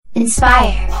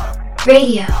Inspire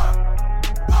Radio.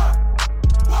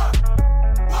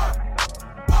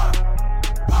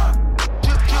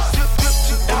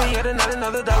 Every other night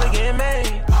another dollar getting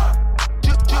made.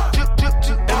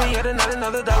 Every other night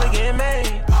another dollar getting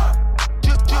made.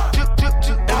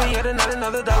 Every other night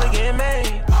another dollar getting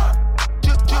made.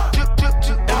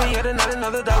 Every other night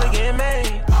another dollar getting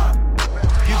made.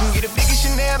 You can get a biggie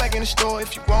Chanel back in the store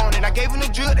if you want it. I gave them the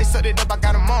drill, they set it up, I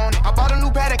got them on it. I bought a new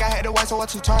Patek, I had the white, so I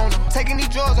two-toned them. Taking these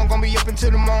drugs, I'm gonna be up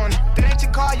until the morning. That ain't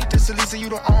your car, you just a Lisa, you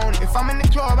don't own it. If I'm in the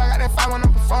club, I got that fight when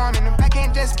I'm performing. The back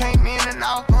end just came in and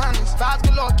all honest. Vibes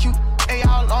galore, cute, they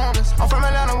all on us. I'm from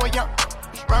Atlanta, where young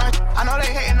run. I know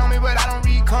they hating on me, but I don't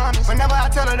read comments. Whenever I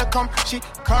tell her to come, she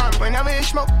come. Whenever it's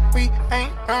smoke, we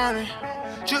ain't running.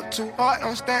 Drip too hard,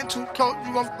 don't stand too close.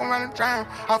 You gon' fuck around and drown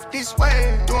off this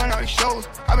way. Doing all these shows,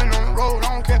 I been on the road.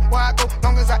 I don't care where I go,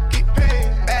 long as I get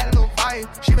paid. Bad little vibe,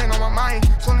 she been on my mind.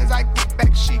 Soon as I get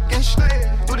back, she can slay.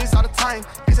 Do this all the time,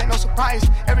 this ain't no surprise.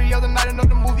 Every other night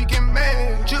another movie get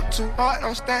made. Drip too hard,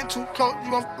 don't stand too close.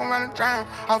 You gon' fuck around and drown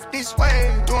off this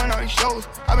way. Doing all these shows,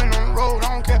 I been on the road.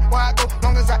 I don't care where I go,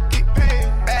 long as I get paid.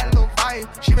 Bad little vibe,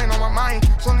 she been on my mind.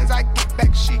 Soon as I get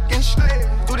back, she can slay.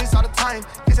 Do this all the time,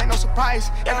 this ain't no surprise.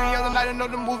 Every other night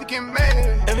another movie get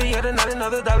made. Every other night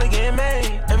another dollar getting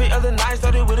made. Every other night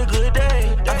started with a good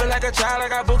day. I feel like a child, I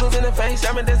got boogers in the face.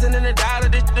 I've been dancing in the dollar,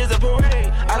 this shit is a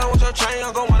parade. I don't want your train,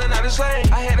 I'm gon' want another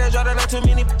slave. I had that draw that like too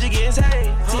many bitches getting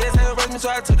saved. TSA arrest me, so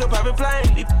I took a private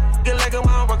plane. These get like it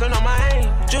while I'm working on my aim.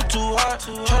 Drip too hard,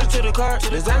 charge to the car.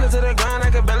 Designer to the ground, I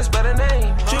can barely spell the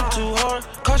name. Drip too hard,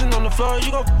 caution on the floor.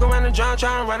 You gon' fuck around and drown,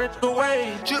 try and ride it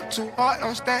away. Drip too hard,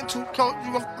 don't stand too close.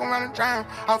 You gon' fuck around and drown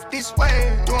off this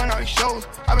way. Doing all these shows,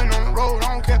 I been on the road.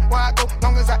 I don't care where I go,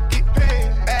 long as I get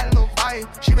paid. Bad little vibe,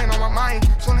 she been on my mind.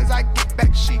 Soon as I get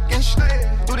back, she can slay.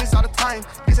 Do this all the time,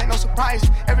 this ain't no surprise.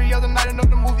 Every other night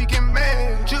another movie get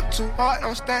made. Drip too hard,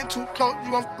 don't stand too close.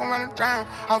 You gon' fuck around and drown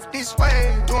off this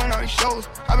way. Doing all these shows,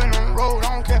 I been on the road.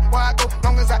 I don't care where I go,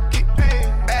 long as I get paid.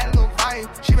 Bad little vibe,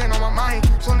 she been on my mind.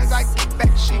 Soon as I get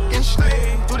back, she can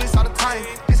slay. Do this all the time,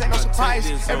 this ain't no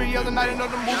surprise. Every other night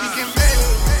another movie get made.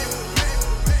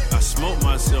 I smoke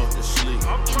myself to sleep.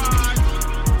 I'm trying.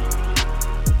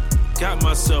 Got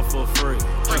myself a free.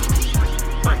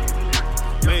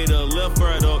 Made a left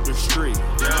right up the street.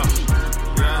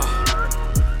 Yeah.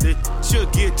 This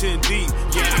shit getting deep.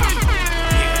 Yeah.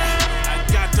 I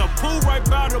got the pool right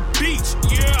by the beach.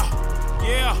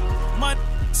 Yeah. My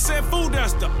said food,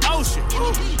 that's the ocean.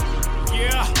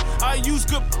 Yeah. I use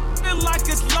good like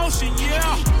it's lotion.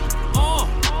 Yeah.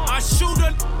 I shoot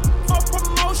a for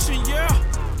promotion. Yeah.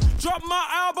 Drop my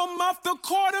album off the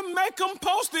court and make them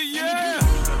post it, yeah.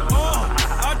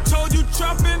 I told you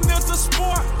trapping is a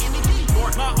sport.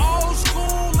 My old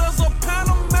school is a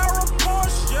Panamera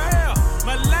Porsche, yeah.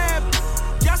 My lab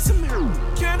got some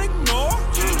can't ignore.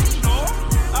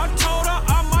 I told her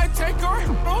I might take her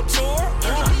on tour.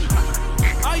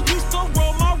 I used to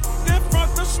roll my in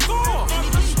front the store.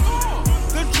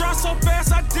 The drive so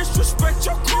fast I disrespect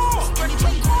your car.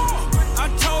 I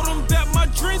told them that my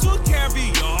dreams were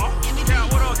caviar. Yeah,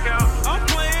 what up, Cal? I'm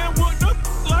playing with the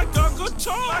like a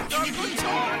guitar.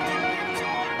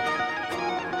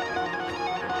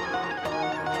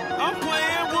 I'm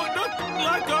playing with the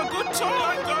like a guitar.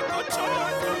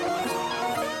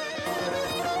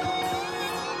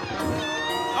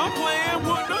 I'm playing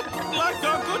with the like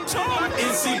a guitar.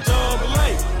 NCAA,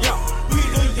 yo, we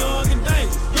the young and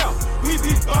dangerous, yo, we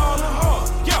be ballin' hard,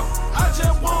 yo. I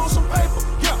just want some paper,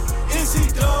 yo.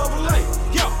 NCAA,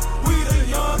 yo, we the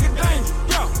young and dangerous,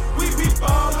 yo, we be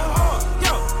ballin' hard,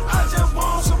 yo. I just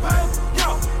want some paper, yo.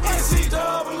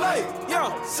 NCAA, yo,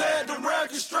 set the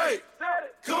record straight.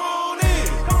 Come on in,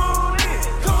 come on in,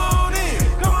 come on in,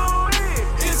 come on in.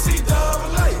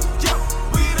 NCAA, yo,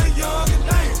 we the young and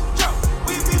dangerous, yo,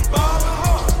 we be ballin'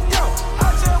 hard, yo. I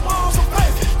just want some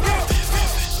paper, yo.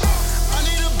 I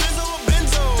need a benzo,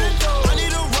 I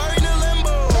need a ride in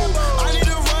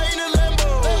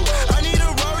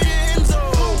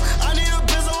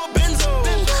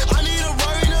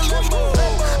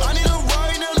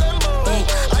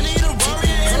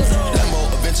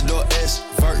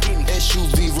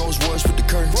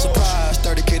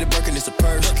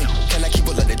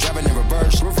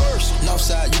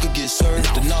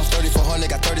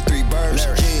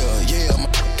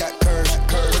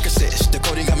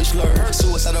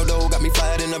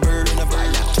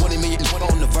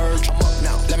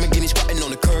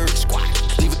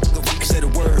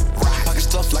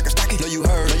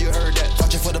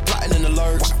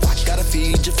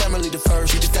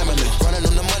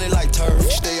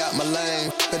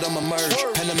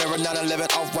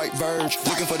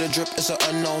with a drip, it's an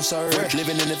unknown surge.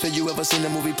 Living in the field, you ever seen the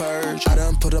movie Purge? I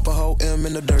done put up a whole M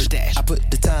in the dirt. I put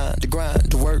the time, the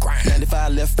grind, the work.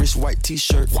 95 left wrist, white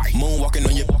t-shirt. Moonwalking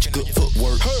on your good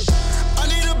footwork. I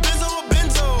need a Benz or a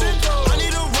Benzo. I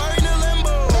need a Rari in a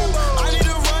Lambo. I need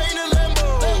a Rari in a Lambo.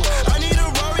 I need a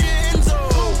Rari in Enzo.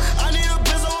 I need a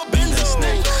Benz or a Benzo.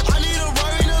 I need a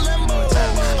Rari in a Lambo.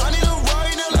 I need a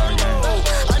Rari in a Lambo.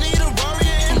 I need a Rari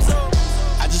in Enzo.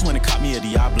 I just wanna cop me a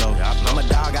Diablo. I'm a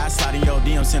dog, I slide in your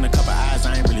DM, send a couple eyes.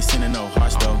 I ain't really sending no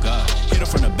hearts though. Hit her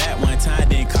from the back one time,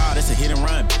 then call. That's a hit and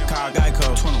run. Call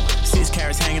Geico. 6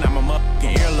 carats hanging out my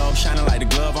motherfucking earlobe, shining like the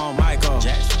glove on Michael.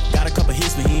 Got a couple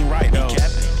hits, but he ain't right though.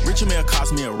 Richard Mille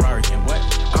cost me a Rari.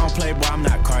 I don't play, boy, I'm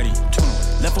not Cardi.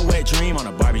 Left a wet dream on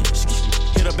a Barbie.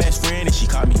 Hit her best friend and she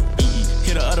caught me.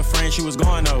 Hit her other friend, she was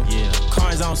going though.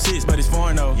 Cars on 6, but it's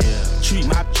foreign though. Treat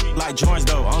my like Jordans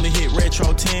though. Only hit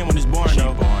retro 10 when it's boring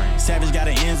though. Savage got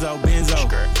an Enzo, Benzo.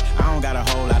 I don't got a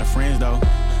whole lot of friends though,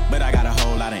 but I got a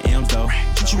whole lot of M's though.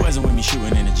 She wasn't with me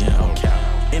shooting in the gym.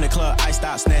 In the club, I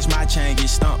stop, snatch my chain, get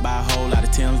stumped by a whole lot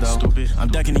of Timbs though. I'm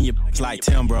ducking in your like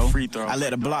Tim, bro. I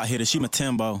let the block hit her, she my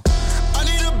Timbo. I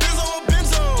need a Benz or a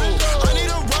Benzo. I need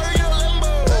a Rari in a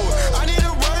Lambo. I need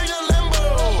a Rari in a Lambo.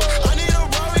 I need a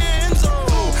Rari in Enzo.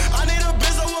 I need a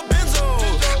Benz or a Benzo.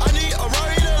 I need a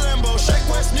Rari in a Lambo. Shake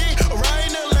West knee, a Rari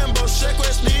in a Lambo. Shake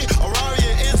West knee, a Rari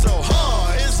in Enzo.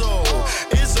 Enzo.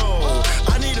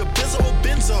 I need a Benz or a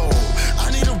Benzo.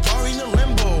 I need a Rari in a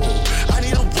Lambo. I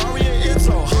need a Rari in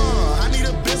Enzo. I need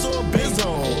a Benz or a Benzo.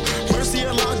 Mercy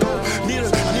and Lago. I need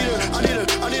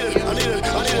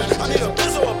a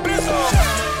Benz or a Benzo.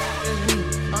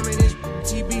 I'm in this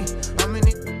TB. I'm in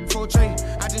this 4 tray.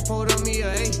 I just pulled on me a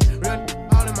A. Real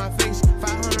all in my face.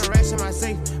 500 racks in my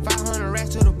safe. 500 racks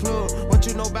to the plug. What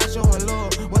you know about showing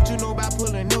love? What you know about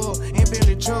pulling up? In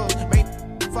Billy Truck. Make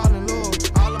fall in love.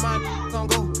 All of my gon'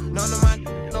 go. None of my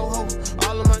no hope.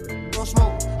 All of my gon'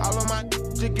 smoke. All of my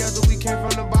together. We came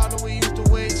from the bottom. We used to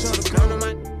wear each other. None of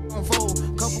my gon' fold.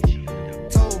 Couple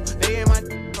told. They ain't my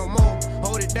no more.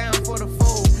 Hold it down for the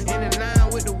fold. In the 9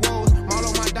 with the woes.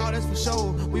 Model my daughters for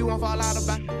sure. We won't fall out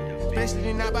about.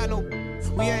 Especially not by no.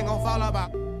 We ain't gon' fall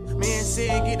about. Me and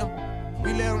Sid get them.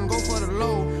 We let them go for the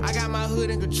low. I got my hood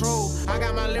in control. I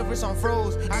got my left wrist on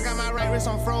froze. I got my right wrist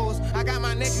on froze. I got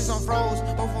my necklace on froze.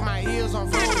 Both of my ears on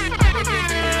froze. I been getting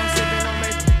faded, I'm sipping on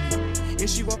makeup. If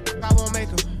she want, I won't make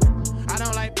her. I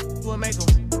don't like we'll make her.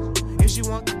 If she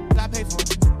want, I pay for her.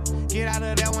 Get out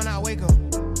of there when I wake up.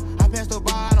 I pass the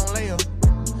bar, I don't lay her.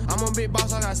 I'm a big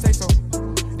boss, I gotta say so.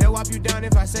 They'll wipe you down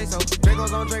if I say so.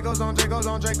 Dracos on Dracos on Dracos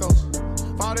on Dracos.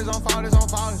 Fathers on fathers on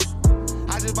fathers.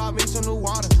 I just bought me some new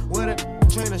water. With a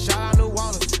trainer, shout out new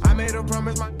waters. I made a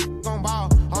promise my gon' ball.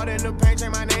 Hard in the paint,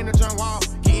 change my name to John Wall.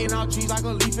 Getting out trees like a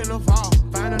leaf in the fall.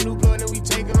 Find a new plug, then we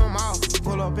taking them off.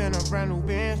 Pull up in a brand new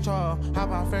Benz truck. Hop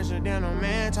out fresher than a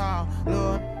man tall.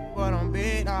 Look, but I'm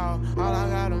big dog. All I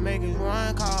gotta make is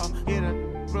one call. Get a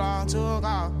vlog to a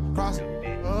call. Cross it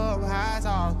up, high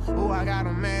tall. Ooh, I got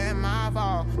a man, my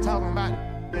fault. Talking about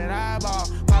that I ball.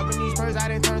 Popping these purses, I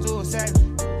done turn to a savage.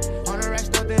 100 racks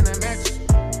stuffed in the mattress.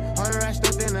 100 racks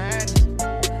stuffed in the attic.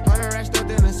 100 racks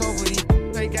stuffed in the sofa.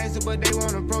 They gangster, but they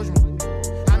won't approach me.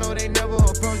 I know they never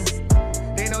approach me.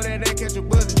 They know that they catch a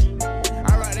bullet. I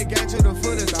ride the gang to the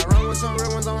footers. I run with some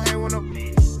real ones, don't hang with no.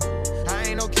 I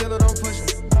ain't no killer, don't push me.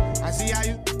 I see how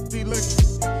you be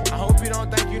looking. I hope you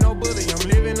don't think you no bully. I'm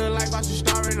living a life I should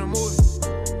star in a movie.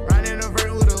 Riding a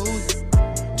vert with a Uzi.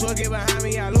 Truck get behind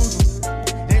me, I lose them.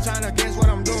 They tryna guess what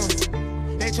I'm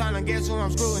doing. They tryna guess who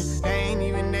I'm screwing. They ain't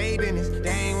even they business. They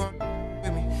ain't want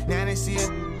with me. Now they see it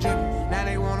dripping. Now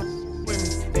they wanna with me.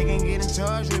 They can get in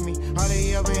touch with me. All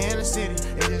they up in the city.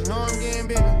 They just know I'm getting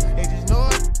bigger. They just know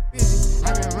I'm busy.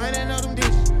 I've been running up them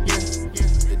digits.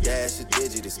 The dash is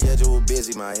digi, the schedule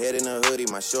busy. My head in a hoodie,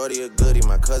 my shorty a goodie.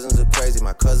 My cousins are crazy,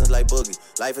 my cousins like boogie.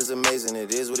 Life is amazing,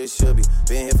 it is what it should be.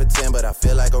 Been here for 10, but I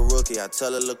feel like a rookie. I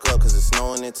tell her look up, cause it's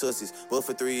snowing in Tootsies. Booked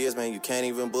for 3 years, man, you can't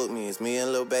even book me. It's me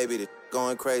and Lil Baby, the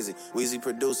going crazy. Weezy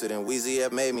produced it, and Weezy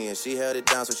F made me. And she held it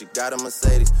down, so she got a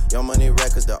Mercedes. Young Money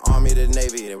Records, the Army, the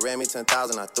Navy. They ran me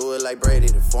 10,000, I threw it like Brady.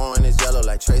 The foreign is yellow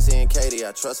like Tracy and Katie.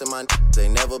 I trusted my they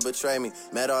never betray me.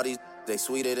 Met all these they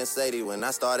sweeter than Sadie. When I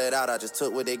started out, I just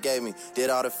took what they gave me. Did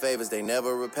all the favors, they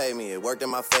never repay me. It worked in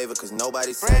my favor, cause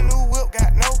nobody said brand new whip,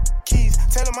 got no keys.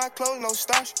 Tell them my clothes, no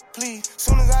starch, please.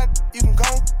 Soon as you can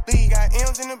go leave. Got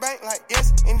M's in the bank, like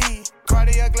yes, indeed.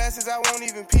 Cartier glasses, I won't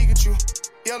even Pikachu.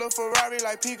 Yellow Ferrari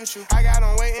like Pikachu. I got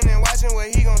him waiting and watching what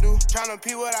he gon' do. Tryna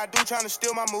pee what I do, tryna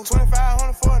steal my moves.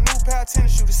 2,500 for a new pair of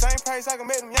tennis shoes. The same price I can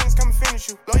make them youngins come and finish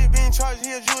you. Lawyer being charged,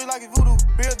 he a jewelry like a voodoo.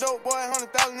 Real dope boy,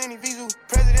 100,000 in his Vizu.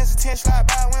 President's attention slide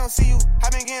by, we don't see you. I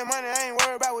been getting money, I ain't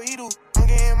worried about what he do. I'm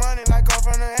getting money like I'm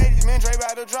from the 80s. Man, Dre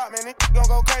about to drop, man. They gon'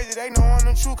 go crazy. They know I'm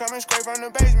the truth. Coming straight from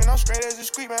the basement. I'm straight as a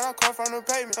street, man. I come from the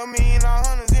pavement. $1 million all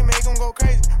hundreds, it make them go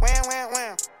crazy. Wham, wham,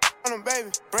 wham. On them, baby.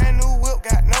 Brand new whip,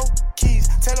 got no keys.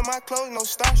 Tell them my clothes, no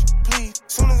starch, please.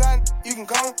 Soon as you can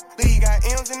go, leave. Got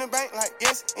M's in the bank, like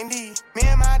yes, indeed. Me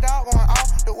and my dog going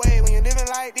off the way. When you living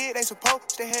like this, they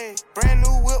supposed to hate. Brand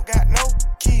new whip, got no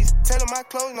keys. Tell them my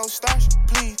clothes, no starch,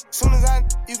 please. Soon as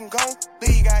you can go,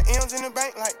 leave. Got M's in the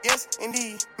bank, like yes,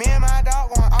 indeed. Me and my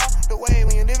dog going off the way.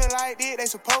 When you living like this, they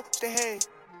supposed to hate.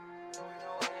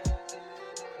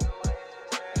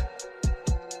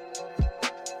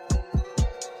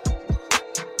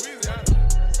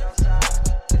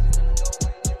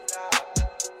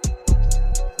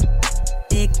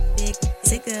 Big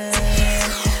Tigger.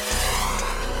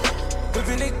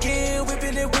 Whipping again,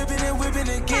 whipping it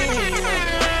again.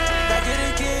 Back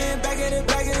it again,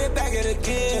 back it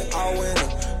again. All winter,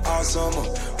 all summer.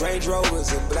 Range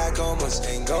Rovers and black Hummers.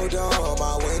 Ain't go down on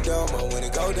my window, but when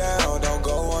it go down, don't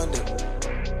go under.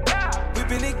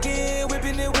 Whipping again,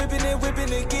 whipping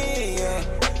it again. Yeah.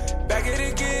 Back it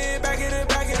again, back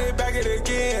it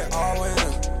again. All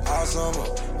winter, all summer.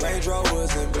 Range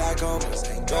Rovers and black Hummers.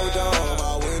 Ain't go down on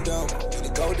my window. When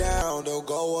it go down, don't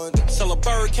go under. Sell a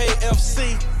bird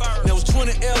KFC. There was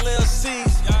 20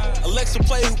 LLCs. Alexa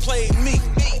play who played me.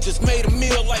 Just made a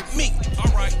meal like me.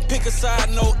 Pick a side,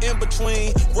 no in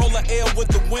between. Roll a L with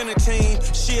the winning team.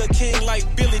 She a king like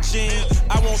Billie Jean.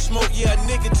 I won't smoke, yeah,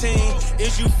 nicotine.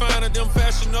 Is you finding them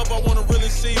fashion up? I wanna really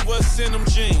see what's in them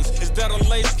jeans. Is that a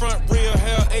lace front, real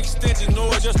hair extension,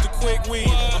 or just a quick weave?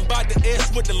 I'm about to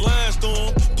S with the lines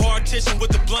storm. Partition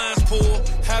with the blinds pulled.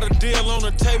 Had a deal on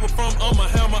the table from a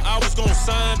hammer. I was gonna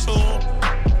sign to him.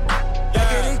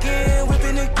 Back it again,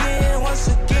 whipping again, once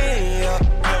again.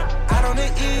 Yeah. Out on the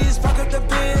east, pack up the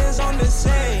Benz on the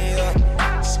sand.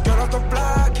 Yeah. Skirt off the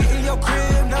block, hit in your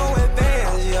crib, no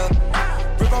advance.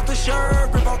 Yeah. Rip off the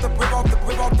shirt, rip off the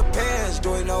pants.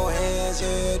 Doing no hands,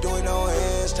 yeah, doing no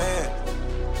handstand.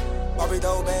 Why we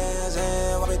throw bands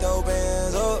in, why we throw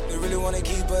bands up? They really wanna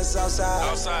keep us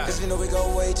outside. Cause you know we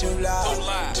go way too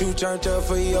loud. Too turned up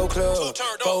for your club.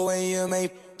 4 a.m.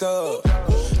 ain't f***ed up.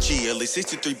 GLE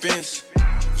 63 Benz.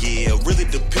 Yeah, really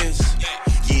depends.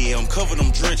 Yeah, I'm covered,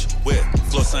 I'm drenched. Wet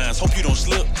floor signs, hope you don't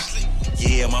slip.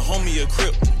 Yeah, my homie a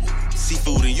crip.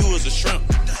 Seafood and you is a shrimp.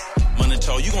 Money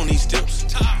tall, you gon' need steps.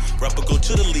 Rapper go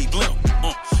to the league blimp.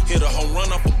 Hit a home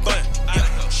run off a bunt.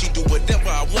 Yeah, she do whatever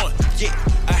I want. Yeah,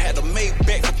 I had a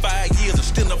Maybach for 5 years and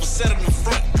still never sat in the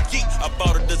front. Yeah, I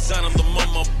bought a designer, the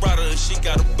mama brought her and she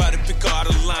got a body pick out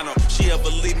of the lineup. She ever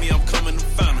leave me, I'm coming to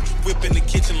find her. Whip in the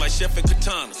kitchen like Chef and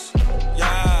Katanas.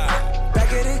 Yeah,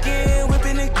 back it again,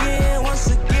 whipping again, once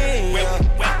again.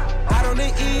 Yeah. Out on the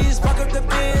east, park up the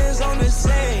Benz on the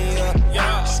sand.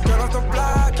 Yeah. Skirt off the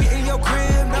block, get in your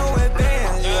crib, no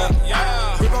advance.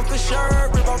 Yeah. Rip off the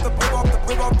shirt, rip off the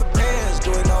pants.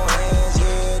 Doing no hands,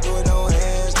 yeah, doing no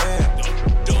hands, man.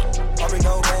 Why we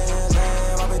no bands,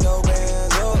 man? Why we no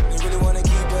bands up? They really wanna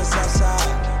keep us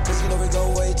outside. Cause you know we go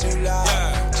way too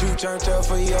loud. Too turned up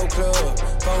for your club.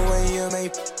 4 a.m.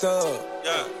 ain't f***ed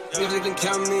up. Music done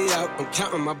count me out. I'm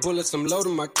counting my bullets, I'm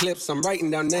loading my clips. I'm writing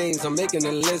down names, I'm making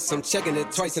a list. I'm checking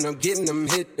it twice and I'm getting them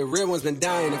hit. The real ones been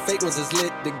dying, the fake ones is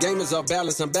lit. The game is all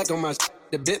balanced, I'm back on my shit.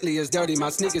 The Bentley is dirty, my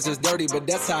sneakers is dirty, but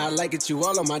that's how I like it, you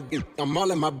all on my dick. I'm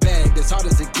all in my bag, as hard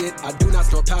as it get. I do not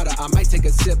store powder, I might take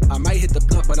a sip. I might hit the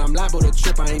blunt, but I'm liable to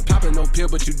trip. I ain't popping no pill,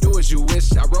 but you do as you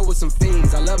wish. I roll with some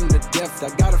fiends, I love them to death.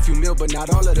 I got a few mil, but not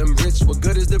all of them rich. What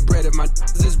good is the bread if my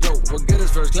is broke? What good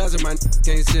is first class if my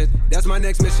can't sit? That's my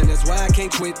next mission, that's why I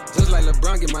can't quit. Just like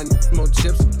LeBron, get my more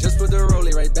chips. Just put the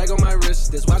rollie right back on my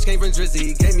wrist. This watch came from Drizzy,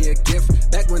 he gave me a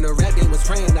gift. Back when the rap game was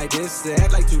praying like this. To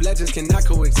act like two legends cannot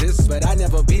coexist, but I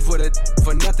never beef with it.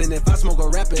 For nothing, if I smoke a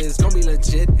rapper, it's gon' be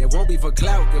legit. It won't be for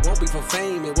clout, it won't be for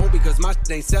fame. It won't be cause my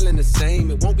shit ain't selling the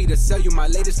same. It won't be to sell you my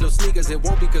latest little sneakers. It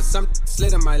won't be cause some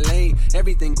slid in my lane.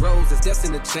 Everything grows, it's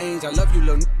destined to change. I love you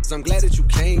little niggas, I'm glad that you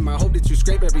came. I hope that you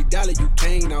scrape every dollar you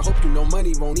gain. I hope you know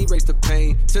money won't erase the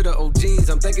pain. To the OGs,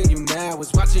 I'm thanking you now.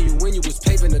 Was watching you when you was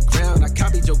paving the ground. I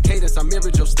copied your cadence, I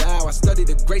mirrored your style. I studied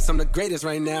the greats, I'm the greatest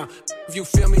right now. If you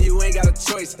feel me, you ain't got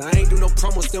a choice. I ain't do no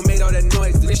promo, still made all that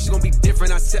noise. This shit gon' be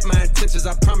different, I set my intentions,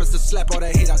 I promise to slap all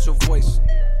that hate out your voice.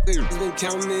 Been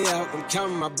counting me out, I'm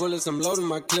counting my bullets, I'm loading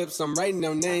my clips, I'm writing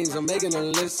down names, I'm making a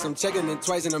list, I'm checking it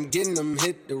twice and I'm getting them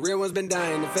hit. The real ones been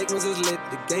dying, the fake ones is lit,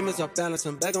 the game is off balance,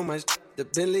 I'm back on my the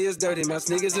Bentley is dirty, my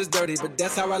sneakers is dirty, but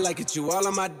that's how I like it, you all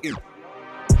on my dick.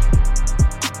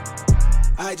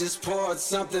 I just poured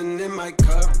something in my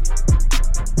cup,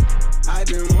 I've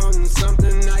been wanting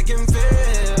something I can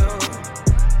feel,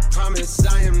 promise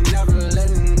I am never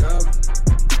letting up.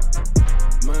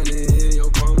 Money in your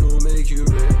palm don't make you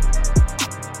real.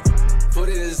 Foot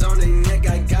is on their neck,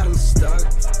 I got them stuck.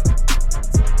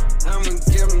 I'ma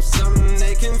give them something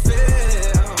they can feel.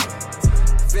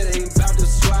 If it ain't about to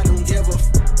swat, don't give a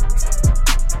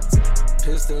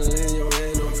pistol in your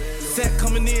hand, no. Set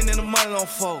coming in and the money don't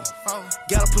fold.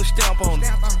 Gotta put a stamp on it.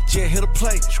 Yeah, hit a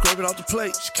plate, scrape it off the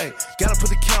plate. Hey, gotta put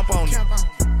the camp on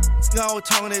it. You always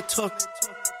talking that tough.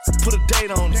 Put a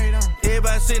date on it.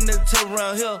 Everybody sitting at the table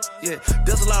around here. Yeah,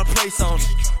 there's a lot of place on it.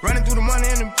 Running through the money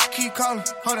and the keep calling.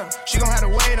 Hold up, she gon' have to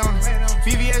wait on it.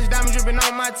 VVS diamond dripping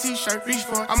on my t-shirt. Reach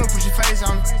for it, I'ma put your face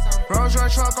on it. Rolls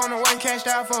Royce truck on the way, cashed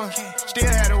out for it. Still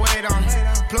had to wait on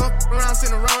it. Plug around,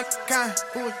 sitting around, kind.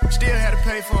 Still had to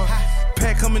pay for it.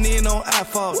 Pack coming in on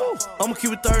iPhone. I'ma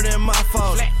keep it 30 in my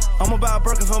fault. I'm about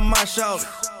Birkin for my shoulder.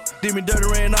 Did me dirty,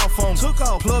 ran off on me. Took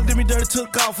off. Plug did me dirty,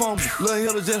 took off on me. Lil'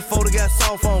 Hilda just folded, got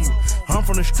soft on me. I'm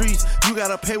from the streets, you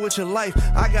gotta pay with your life.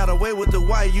 I got away with the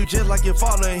white, you just like your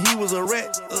father and he was a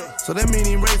rat. So that mean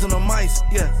he raising the mice,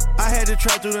 yeah. I had to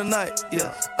try through the night,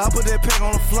 yeah. I put that pack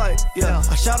on the flight, yeah.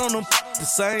 I shot on them the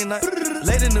same night.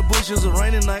 Late in the bushes, a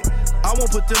rainy night. I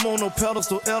won't put them on no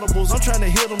pedestal edibles. I'm trying to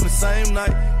hit them the same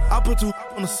night. I put two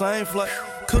on the same flight.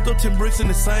 Cooked up 10 bricks in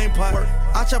the same pot.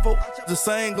 I chop up the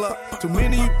same Glock. Too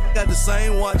many of you got the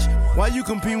same watch. Why you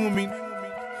compete with me?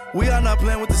 We are not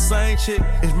playing with the same shit.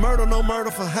 It's murder, no murder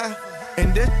for high.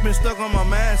 And that's been stuck on my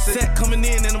mindset. Set coming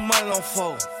in and the money don't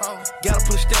fold. Gotta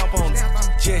put a stamp on it.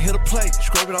 Yeah, hit a plate,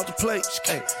 scrape it off the plate.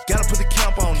 Hey, gotta put the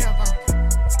camp on it.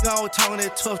 You always talking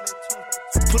that tough.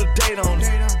 Put a date on it.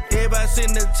 Everybody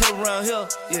sitting at the table around here.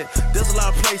 Yeah, there's a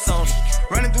lot of place on it.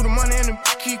 Running through the money and the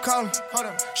keep calling. Hold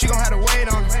up, she gon' have to wait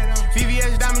on it.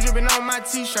 VVS diamond dripping on my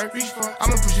t-shirt. Reach for it,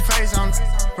 I'ma put your face on it.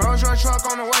 Rolls Royce truck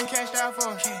on the way, cashed out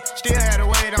for it. Still had to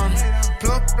wait on it.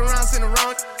 Plug around, sitting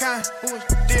around, kind.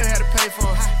 Still had to pay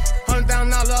for it.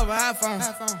 $100,000 off an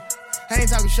iPhone. I ain't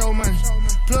talking show money.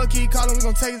 Plug keep calling, we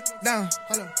gon' take it down.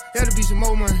 Hold up, there'll be some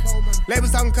more money.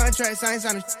 Labels talking contracts, I ain't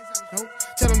signing. Nope.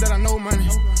 Tell them that I know money.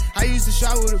 I used to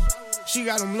shop with her. She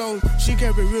got them lows, she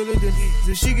kept it realer than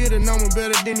if she get a number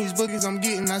better than these bookies I'm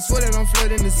getting. I swear that I'm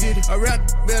flooding the city. A rap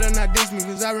better not diss me,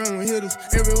 cause I run with hitters.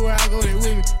 Everywhere I go, they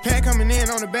with me. Pack coming in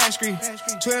on the back street.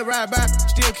 12 ride by,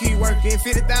 still keep working.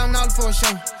 $50,000 for a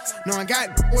show. No, I got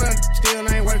well, still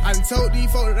ain't working. I done told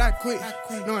these folks that I quit.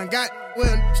 No, I got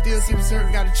well, still see the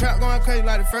circle. Got a trap going crazy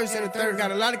like the first and the third.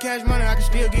 Got a lot of cash money, I can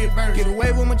still get burned. Get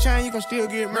away with my chain, you can still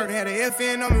get murdered. Had a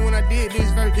FN on me when I did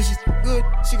this verse. If she's good,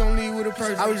 she gon' leave with a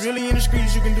purse. I was really in the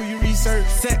streets, you can do your research.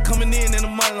 Set coming in and the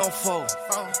money don't fold.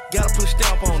 Gotta put a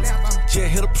stamp on it. Yeah,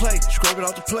 hit a plate, scrape it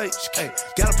off the plate. Hey,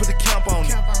 gotta put the camp on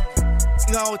it.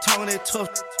 You always talking that tough.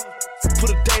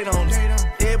 Put a date on it.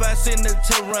 Everybody sitting at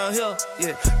the table around here.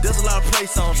 Yeah, there's a lot of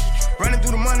place on it. Running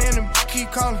through the money and the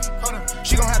keep calling. Hold up,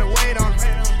 she gon' have to wait on it.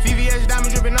 VVS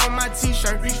diamond dripping on my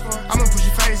t-shirt. Reach for it, I'ma put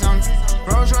your face on it.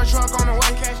 Rolls Royce truck on the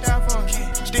way, cashed out for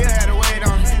it. Still had to wait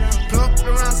on it. Plug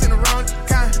around, sitting around,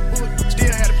 kind.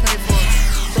 Still had to pay for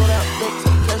it. Sold out,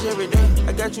 cash every day.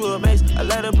 I got you a mace, I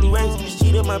light up blue rays. Bitch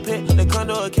cheated my pet, the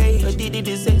condo a cage. Addicted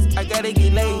to sex, I gotta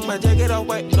get laid. My jacket all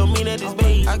white, don't mean that it's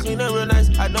beige. I clean up real nice,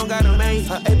 I don't got a maid.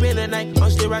 Her ape in the night, I'm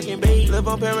still rocking beige. Live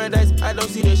on paradise, I don't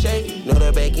see the shade. Know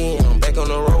the back end, I'm back on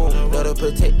the road. Know the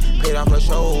protect, paid off her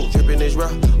show. Dripping this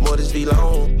rough, more this V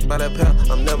long. By the pound,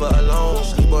 I'm never alone.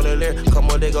 Sleep on the lair, come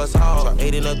on, they go solve. So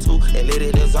 8 in a 2, and let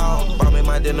it dissolve. Bombing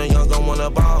my dinner, young gon' wanna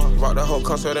ball. Rock the whole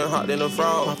concert and hot than a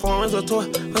frog. My foreign's a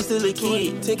toy, I'm still a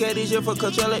kid. 10K this year for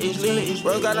Coachella is lit.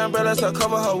 Rose got umbrellas to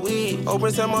cover her wig.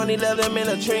 Open some money, let them in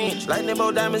a trench. Lightning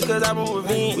bolt diamonds, cause I want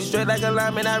revenge. We straight like a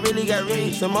lineman, I really got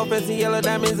rich. Some more fancy yellow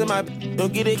diamonds in my.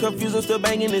 Don't get it confused, I'm still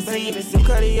banging the seat. New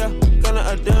Cartier, gonna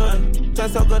a done. Turn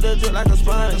soak up the drip like a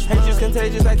sponge. Hatred's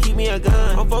contagious, I keep me a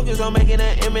gun. I'm focused on making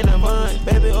that M in a month.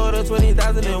 Baby order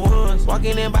 20,000 at once.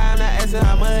 Walking in by, I'm not asking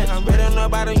how much. I'm better on the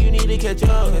bottom, you need to catch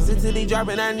up. Intensity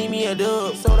dropping, I need me a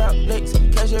dub. Sold out licks,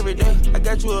 cash every day. I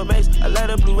got you a mace, I light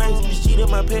up blue rays. Bitch cheated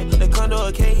my pet, the condo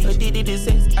a cage. Addicted to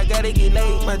sex, I gotta get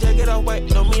laid. My jacket all white,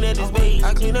 don't mean that it's beige.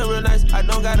 I clean up real nice, I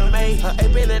don't got a maid. Her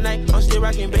ape in the night, I'm still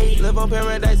rocking beige. Live on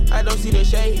paradise, I don't see the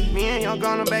shade. Me and y'all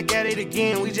gonna back at it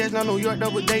again. We just know New York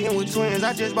double dating with twins. twins.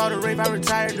 I just bought a Wraith, I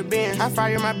retired the Benz. I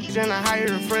fired my bitch and I hired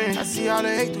a friend. I see all the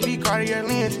hate through these Cartier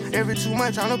lens. Every 2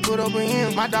 months tryna put up an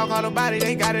end. My dog all about it,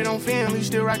 they got it on film. We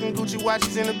still rockin' Gucci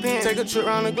watches in the pen. Take a trip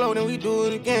around the globe, then we do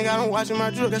it again. Got them watching my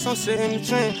drip, guess I'm setting the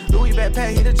trend. Louis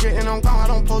backpack, hit a jet and I'm gone. I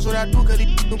don't post what I do, cause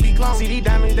these people be clones. See these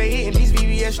diamonds, they hitting these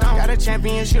VVS stones. Got a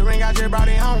championship ring, I just brought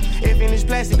it home. If in this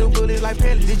plastic, the bullets like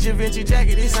pellets. This Givenchy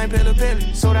jacket, this ain't Pella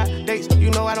Pellet. Sold out dates,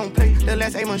 you know I don't play. The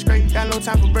last 8 months straight, got no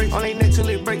time for breaks. On they neck till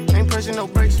it break, ain't pressing no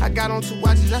brakes. I got on 2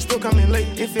 watches, I still coming late.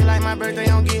 It feel like my birthday,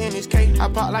 I'm getting this cake. I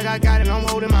pop like I got it, I'm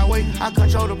holding my weight. I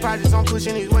control the projects, I'm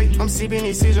pushing his weight. I'm sipping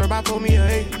his scissor, about pull me a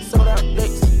eight. Sold out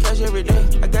dates, cash every day.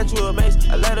 I got you a mace,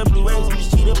 I light up blue rays.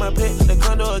 Just cheated my pet, the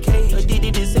condo a cage.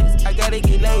 Addicted to sex, I gotta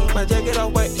get laid. My jacket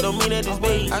off white, don't mean that it's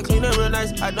made. I clean up real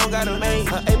nice, I don't got a maid.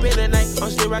 I ain't been at night, I'm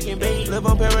still rocking babe. Live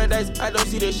on paradise, I don't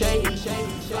see the shade.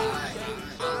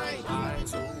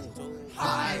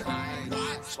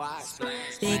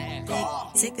 Big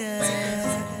Tigger.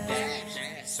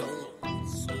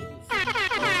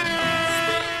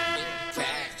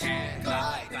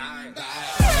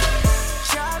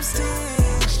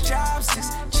 Chopsticks, chopsticks,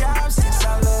 chopsticks. I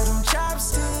love them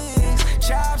chopsticks,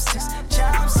 chopsticks,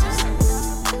 chopsticks.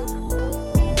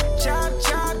 Chop,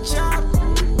 chop, chop,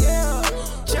 yeah.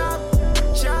 Chop,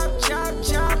 chop, chop,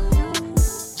 chop.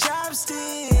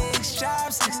 Chopsticks,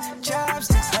 chopsticks,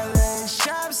 chopsticks. I love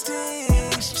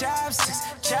chopsticks, chopsticks,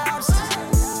 chopsticks.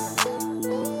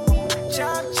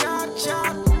 Chop, chop,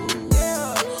 chop,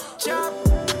 yeah. Chop,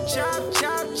 chop,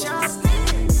 chop, chop.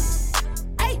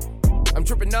 I'm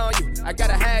tripping on you, I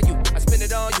gotta have you. I spend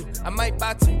it on you, I might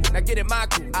buy 2. Now get in my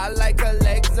crew. I like her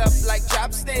legs up like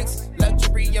chopsticks.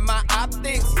 Luxury in my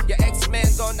optics. Your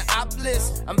ex-man's on the op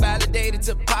list. I'm validated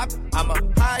to pop. I'm a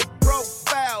high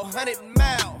profile,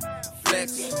 100-mile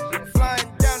flex. Flying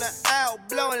down the aisle,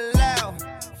 blowing loud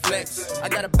flex. I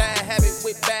got a bad habit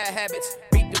with bad habits.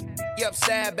 Beat the up,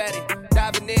 stab at it.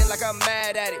 Diving in like I'm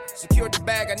mad at it. Secure the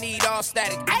bag, I need all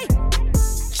static. Hey!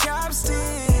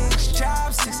 Chopsticks,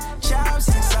 chopsticks,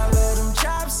 chopsticks. I love them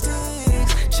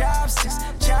chopsticks, chopsticks,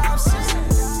 chopsticks.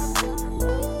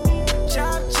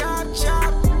 Chop, chop,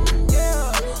 chop,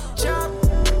 yeah. Chop,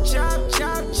 chop,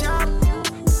 chop, chop.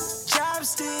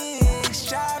 Chopsticks,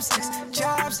 chopsticks,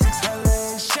 chopsticks. I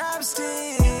love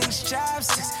chopsticks,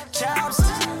 chopsticks,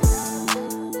 chopsticks.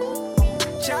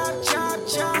 Chop, chop,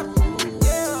 chop,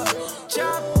 yeah.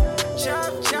 Chop,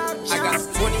 chop, chop, chop. I got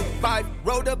 25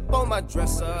 rolled up on my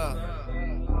dresser.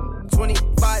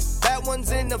 25 bad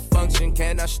ones in the function,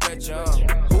 can I stretch them?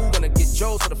 Who wanna get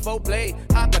Joe's for the 4 play?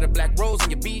 Hop at a black rose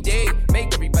in your B-Day.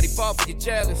 Make everybody fall for your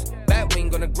jealous. Bad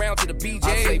wing on the ground to the BJ.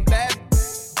 I say bad,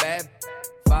 bad,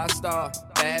 5-star,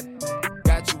 bad.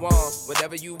 Got you on,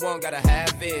 whatever you want, gotta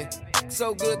have it.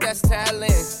 So good, that's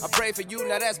talent. I pray for you,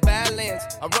 now that's balance.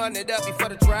 I run it up before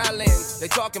the trial ends. They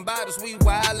talking about us, we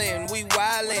wildin', we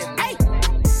wildin'. Hey!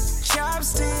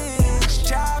 Chopsticks,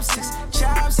 chopsticks,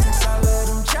 chopsticks. I love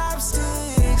them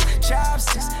chopsticks,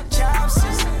 chopsticks,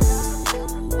 chopsticks.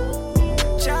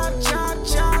 Chop, chop,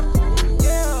 chop,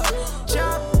 yeah.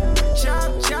 Chop,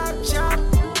 chop, chop, chop.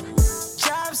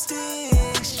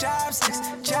 Chopsticks, chopsticks,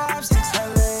 chopsticks. I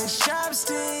love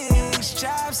chopsticks,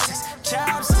 chopsticks,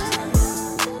 chopsticks.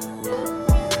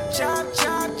 Chop,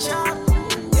 chop, chop,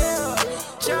 yeah.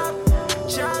 Chop,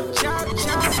 chop, chop,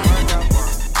 chop.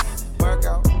 Work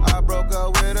out. I broke up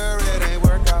with her, it ain't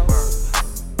work out.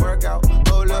 Work out.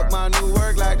 Oh, look, my new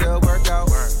work like the workout.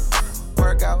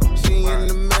 Work out. She in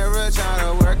the mirror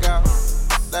tryna work out.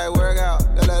 Like work out.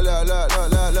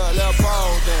 Look,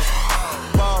 pole dance.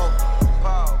 Pole.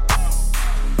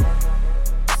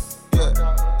 Yeah.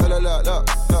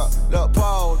 Look,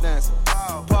 pole dance.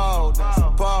 Pole dance.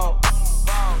 Pole.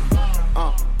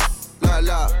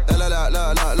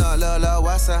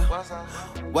 What's up?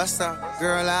 What's up?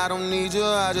 Girl, I don't need you,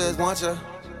 I just want you.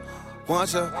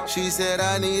 Want you. She said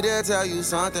I need to tell you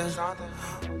something.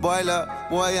 Boy, look,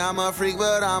 boy, I'm a freak,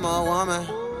 but I'm a woman.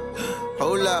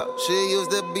 Hold up, she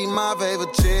used to be my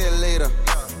favorite cheerleader.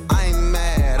 I ain't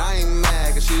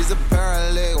mad, cause she's a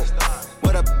paralegal.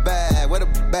 With a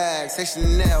bag, say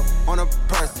Chanel on her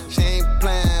purse. She ain't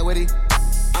playing with it.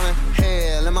 I'm in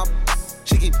hell in my.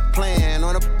 She keep playing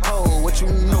on the pole. What you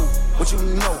know?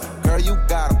 Girl, you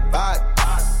got a vibe.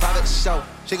 Private show,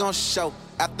 she gon' show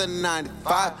after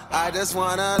 95. I just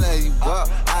wanna lay you up.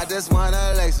 I just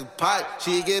wanna lay some pipe.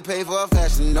 She get paid for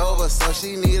Fashion Nova, so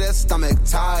she need a stomach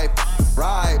type.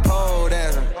 Right, pole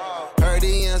dancing. Her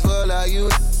DMs full of you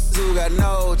who got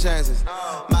no chances.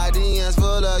 My DMs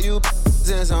full of you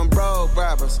and some broke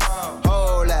rappers.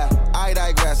 Whole lot, I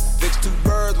digress. Fix 2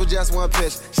 birds with just 1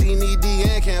 pitch. She need D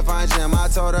and can't find Jim. I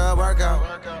told her work out.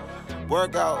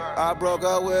 work out. I broke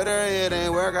up with her, it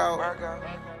ain't work out.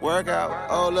 Work out.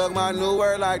 Oh, look, my new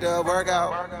word like the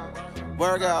workout.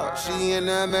 Work out. She in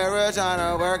the mirror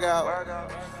tryna work out.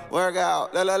 Work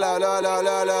out. La la la la la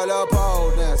la la la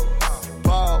pole dance.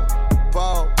 Pole,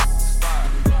 pole.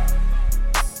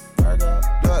 Work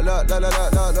out. La la la la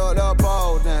la la la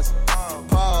pole dance.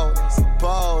 Pole,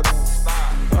 pole dance.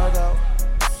 Work out.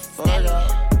 Work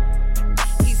out.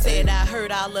 Said I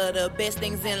heard all of the best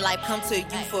things in life come to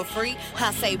you for free.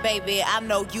 I say, baby, I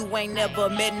know you ain't never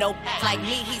met no like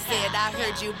me. He said, I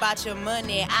heard you about your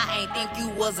money. I ain't think you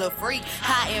was a freak.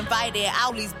 I invited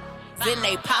all these and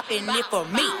they popping it for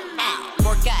me.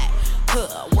 Work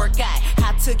out, work out.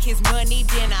 I took his money,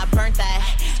 then I burnt that.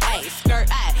 Hey, skirt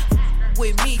out.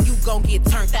 With me, you gon' get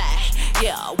turned out.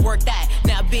 Yeah, work that.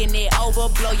 Now bend it over,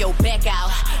 blow your back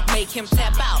out. Make him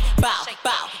tap out. Bow,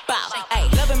 bow, bow. Hey,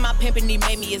 loving my pimpin', he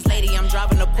made me his lady. I'm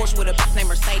driving a Porsche with a bitch named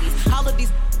Mercedes. All of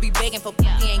these be begging for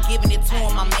he ain't giving it to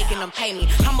him. I'm making him pay me.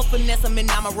 I'ma finesse him and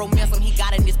I'ma romance him. He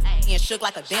got in this and shook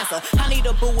like a dancer. I need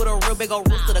a boo with a real big old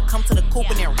rooster to come to the coop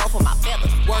and then ruffle my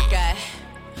feathers. Work out.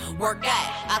 Work out.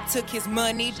 I took his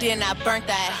money, then I burnt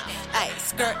that. Ayy,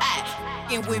 skirt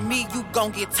out. And with me, you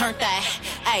gon' get turned out.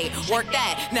 Ayy, work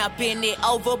that. Now bend it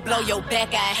over, blow your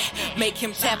back out. Make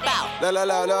him tap out. La la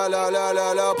la la la la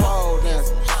la la pole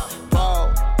dance.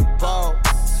 Pole, pole.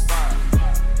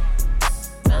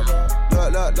 La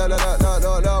la la la la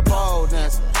la la pole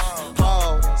dance.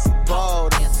 Pole, pole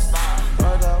dance.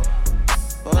 Work out,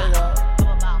 work out.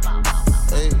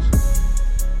 Hey.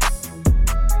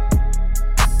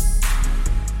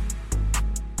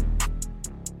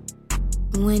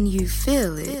 When you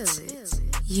feel it,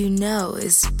 you know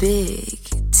it's big.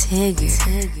 Tigger.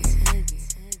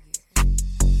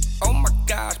 Oh my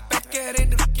gosh, back at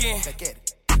it again.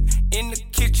 In the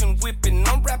kitchen whipping,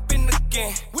 I'm rapping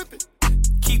again.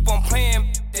 Keep on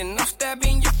playing, then I'm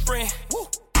stabbing your friend.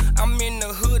 I'm in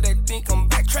the hood, they think I'm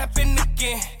back trapping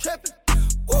again.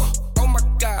 Oh my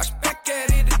gosh, back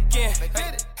at it again.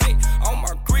 Hey, on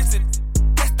my grizzly,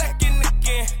 that's stacking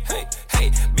again.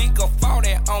 Hey, big go fall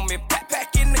that on me,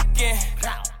 backpacking again.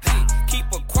 Hey, keep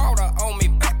a quarter on me,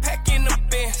 backpacking the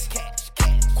Benz.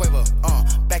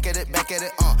 Quavo, back at it,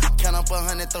 count up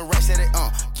 100, throw racks at it,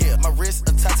 yeah, my wrist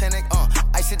a Titanic,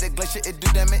 ice hit the glacier, it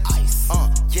do damage,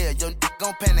 yeah, your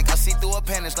gon' panic, I see through a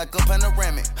panic like a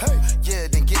panoramic, hey, yeah,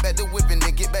 then get back to whipping,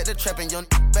 then get back to trapping, your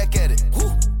back at it,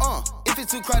 if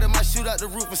it's too crowded, might shoot out the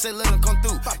roof and say let him come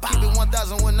through, keep it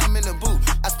 1,000 when I'm in the booth,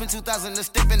 I spend 2,000 to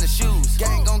step in the shoes,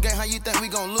 gang gon' gang, how you think we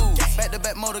gon' lose, back to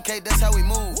back motorcade, that's how we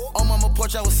move, on mama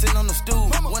porch, I was sitting on the stool,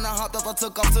 when I hopped up, I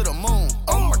took off to the moon,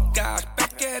 oh my gosh,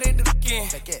 back at it again.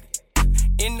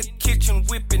 In the kitchen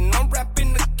whipping, I'm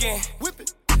rapping again.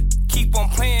 Keep on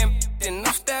playing, then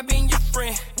I'm stabbing your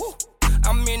friend.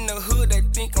 I'm in the hood, they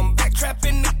think I'm back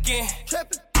trapping again.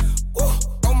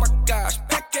 Oh my gosh,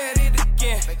 back at it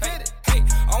again. Hey,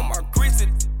 on my grizzly,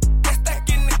 that's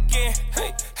stacking again.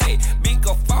 Hey, big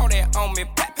go fall that on me,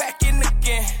 backpacking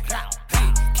again.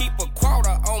 Hey, keep a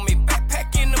quarter on me,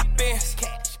 backpacking the Benz.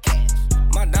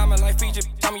 My diamond life feature,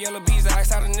 Tommy yellow bees,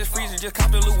 ice out in this freezer, just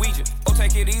cop the Luigi. Oh,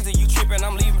 take it easy, you trippin',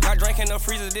 I'm leaving. Got drink in the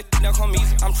freezer, this now come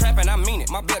easy. I'm trappin', I mean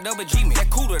it, my belt double G me. That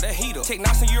cooler, that heater, take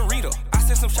Knox and Ureta. I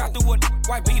sent some shot through a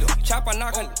white beater. Chopper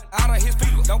knockin' out of his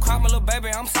feet. Don't call me little baby,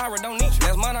 I'm sorry, don't need you.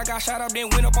 Last month I got shot up, then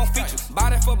went up on features.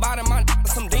 Body for body, my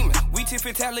some demons. We tip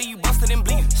fatality, you busted and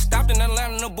bleeding. Stopped in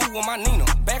Atlanta in the booth with my Nina.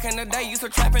 Back in the day, used to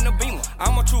trap in the Beamer.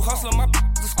 I'm a true hustler, my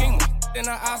a schemer. In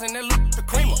her eyes and that look the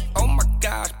creamer. Oh my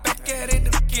gosh, back at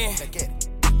it again.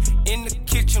 In the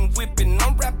kitchen whipping,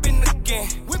 I'm rapping again.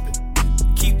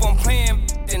 Keep on playing,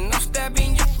 then I'm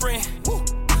stabbing your friend.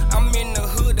 I'm in the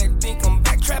hood, they think I'm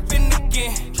back trapping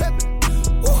again.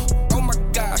 Oh my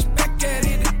gosh, back at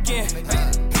it again.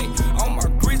 Hey, on my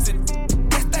grizzly,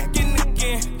 that's stacking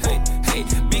again. Hey,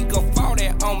 big go fall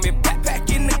that on me,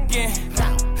 backpacking again.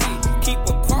 Hey, keep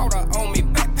a quarter on me,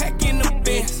 backpacking the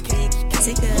Benz.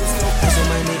 Ice on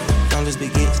my neck, dollars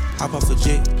big hits. Hop off a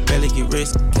jet, barely get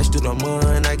rest. Cash through the mud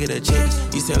and I get a check.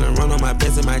 You sellin' run on my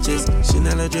pants and my chest.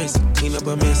 Chanel dress, clean up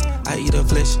a mess. I eat her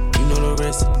flesh, you know the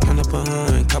rest. Pound up a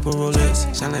hun, copper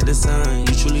Rolex. Shine like the sun,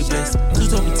 you truly blessed. Who's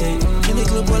told me take? In the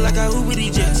club boy like I Uber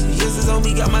these jets. Yes, it's on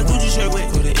me, got my Gucci shirt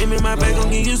wet. Put an M in my bag, gon'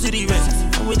 get used to these rats.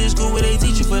 I went to school where they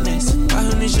teach you finesse.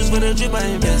 500 shoes with a drip, I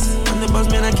invest. I'm the boss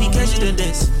man, I keep cashing the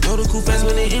desk. Know the cool fast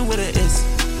when they in with a S.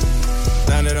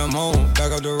 Now that I'm home,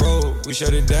 back up the road, we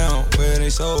shut it down, where they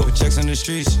sold. Checks on the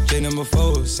streets, J number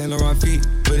 4, Saint Laurent feet,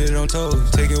 put it on toes.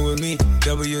 Take it with me,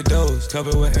 double your dose.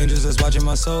 Covered with angels that's watching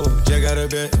my soul. Jack out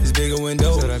of bed, it's bigger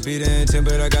window. Said I be the intent,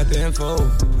 but I got the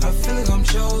info. I feel like I'm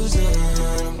chosen,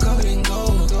 I'm covered in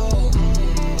gold.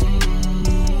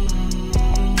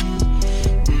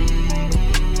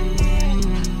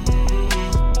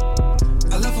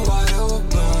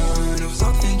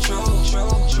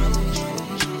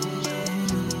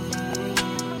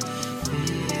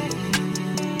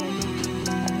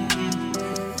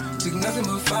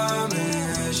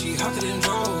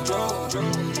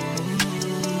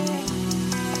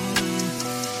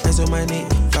 Ice on my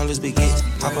neck, flawless baguettes.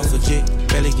 Hop off a jet,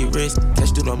 barely get rest.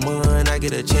 Cash through the mud, I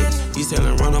get a check. You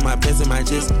selling run on my pants and my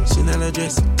chest. Chanel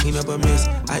dress, clean up a mess.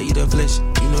 I eat a flesh,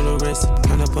 you know the rest.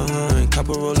 Count up a hun,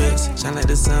 copper Rolex. Shine like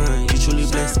the sun, you truly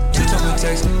blessed. You told me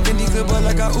text, Fendi good boy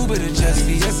like I Uber to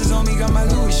Jesse. VS is on me, got my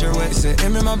Louis shirt wet. Said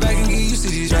M in my bag and get used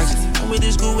to these dresses. I'm with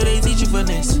this school where they teach you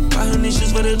finesse. 500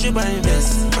 shoes for the drip I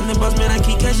invest. I'm the boss man, I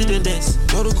keep cashing the desk.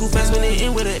 Know the cool fast when they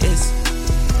end with an S.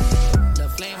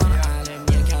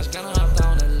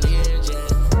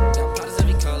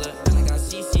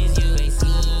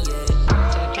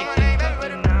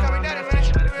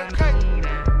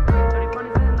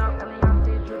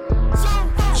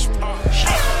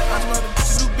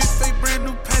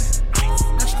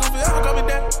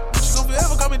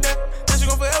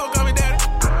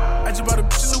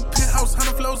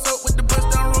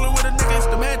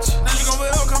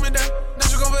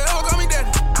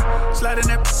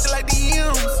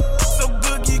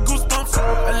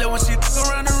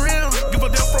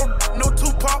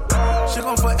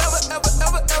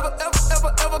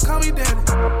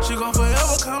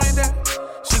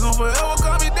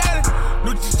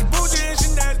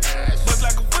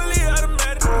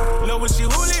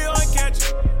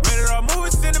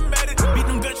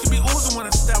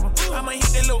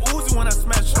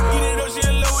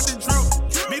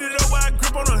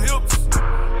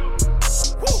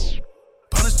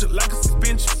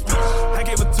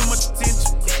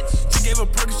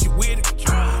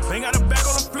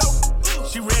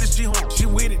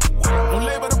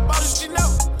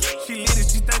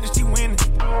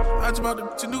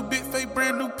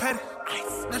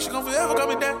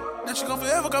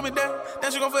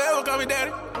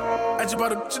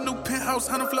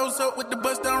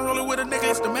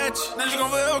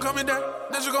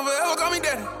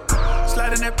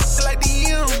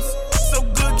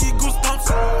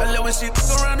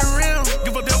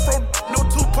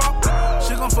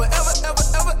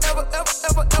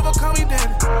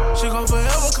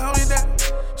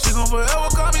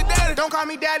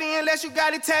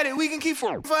 Tatted. We can keep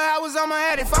for hours on my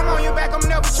head. If I'm on your back, I'm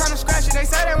never tryna scratch it. They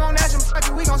say they won't ask them, fuck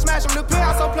it, we gon' smash them. The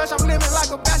penthouse so plush, I'm living like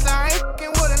a bachelor. I ain't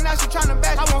f***ing with her, now she tryna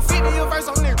bash. I want 50 a verse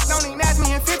on lyrics, don't even ask me.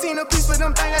 And 15 a piece for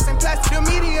them things that's in plastic. The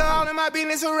media all in my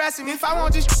business harassing me. If I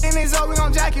want this shit in this zone, we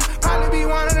gon' jack you. Probably be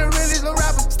one of the realest little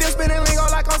rappers. Still spinning lingo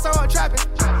like I'm so trapping.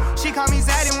 She call me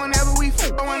Zaddy whenever we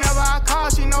f***. Whenever I call,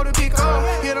 she know the big up.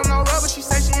 Hit her no rubber, she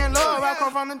say she in love. I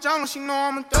come from the jungle, she know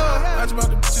I'm a thug. I just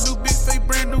bought the new big fake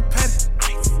brand new patty.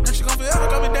 Now she gon' forever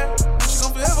call me daddy. Now she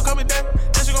gon' forever call me daddy.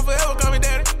 Now she gon' forever call me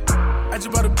daddy. I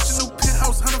just bought a new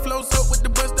penthouse, 100 flows up with the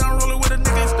bust down roller with a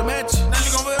nigga, it's the match. Now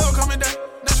she gon' forever call me daddy.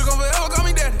 Now she gon' forever call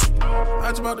me daddy.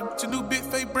 I just bought a new big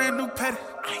fake brand new patty.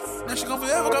 Now she gon'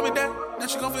 forever call me daddy. Now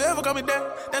she gon' forever call me daddy.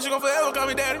 Now she gon' forever call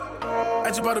me daddy. I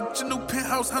just bought a new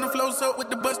penthouse, 100 flows up with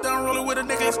the bust down roller with a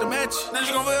nigga, it's the match. Now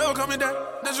she gon' forever call me daddy.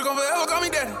 Now she gon' forever call me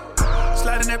daddy.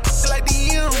 Sliding that like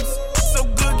DMs. So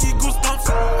good, get goosebumps.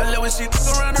 I love when she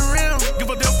around the rim. Give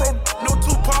a damn bro, no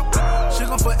Tupac. She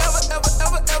gon' forever, ever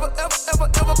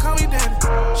call me daddy.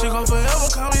 She gon' forever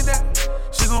call me daddy.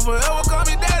 She gon' forever call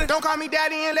me daddy. Don't call me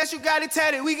daddy unless you got it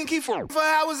tatted. We can keep for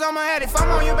hours on my head. If I'm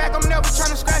on your back, I'm never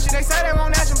tryna scratch it. They say they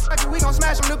won't ask them, fuck it, we gon'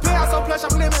 smash them. The penthouse so plush,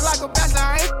 I'm living like a bachelor.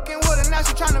 I ain't f***ing with her, now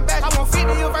she tryna bash. I want 50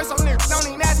 a verse on lyrics, don't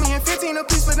even ask me. And 15 a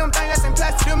piece for them things that's in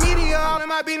plastic. The media all in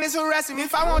my business harassing me.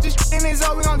 If I want this in this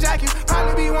zone, we gon' jack you.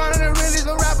 Probably be one of the realest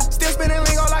little rappers. Still spinning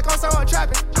lingo like I'm so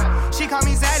trapping. She call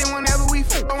me Zaddy whenever we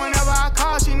f***. Whenever I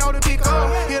call, she know the pick up.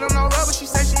 Hit her no rubber, she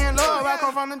say she in love. I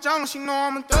come from the jungle, she know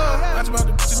I'm a thug. I just bought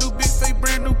the new big fake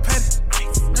brand new patty.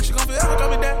 Now she gon' forever call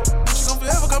me daddy. Now she gon'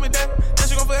 forever call me daddy. Now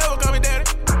she gon' forever call me daddy.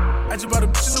 I just bought a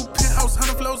new penthouse,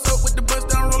 100 flows up with the bust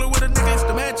down roller with a nigga, it's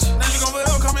the match. Now she gon'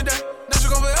 forever call me daddy. Now she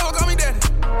gon' forever call me daddy.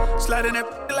 Sliding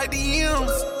that like the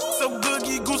M's. So good,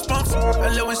 get goosebumps.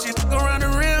 I love when she around the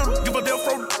rim. Give a damn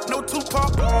bro, no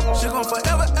Tupac. She gon'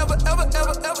 forever, ever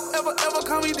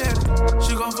call me daddy.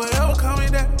 She gon' forever call me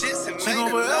daddy. She gon'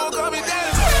 forever call me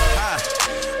daddy.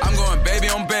 I'm going baby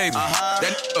on baby.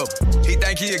 That he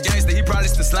think he a gangster, he probably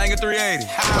still slanging 380.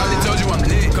 Probably told you I'm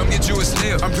lit, come get you a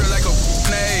slip. I'm pure like a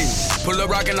nade. Pull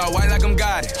up rockin' all white like I'm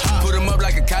got it. Put him up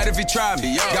like a kite if he try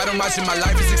me. Got him watching my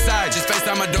life is exciting. Just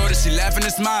FaceTime my daughter, she laughing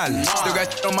and smiling. Still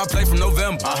got shit on my plate from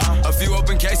November. A few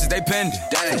open cases, they pending.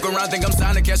 Fuck around, think I'm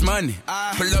signed to catch money.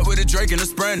 Pull up with a Drake and a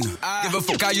Sprinter. Give a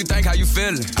fuck how you think, how you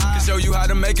feeling. Can show you how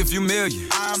to make a few million.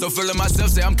 So feeling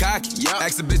myself, say I'm cocky.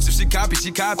 Ask a bitch if she copy,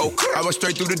 she copy. I was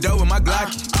straight through the door with my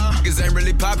Glocky. Niggas ain't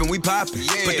really poppin', we poppin'.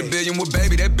 Put the billion with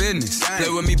baby, that business. Play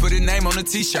with me, put a name on the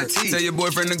t-shirt. Tell your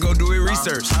boyfriend to go do his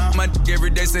research. My every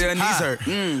day say her knees hurt.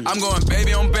 I'm going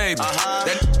baby on baby.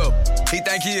 That up. He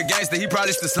think he a gangster, he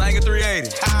probably still slanging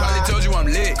 380. Probably told you I'm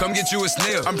lit, come get you a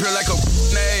sniff. I'm pure like a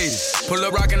 80. Pull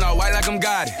up rockin' all white like I'm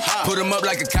got it. Put him up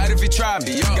like a kite if he try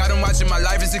me. Got him watching my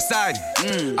life, it's exciting.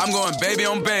 I'm going baby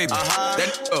on baby.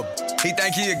 That up. He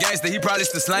think he a gangster, he probably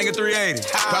still slanging 380.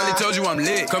 Probably told you I'm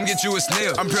lit, come get you a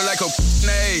sniff. I'm pure like a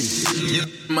 80. Yeah,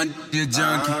 my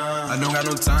junkie. I don't got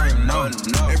no time, no.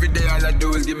 Every day all I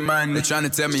do is get money. They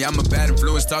tryna tell me I'm a bad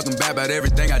influence, talking bad about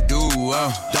everything I do.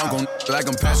 Don't go like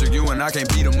I'm Patrick Ewing, I can't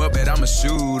beat him up, but I'm a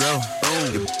shooter.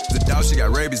 The dog, she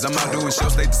got rabies. I'm out doing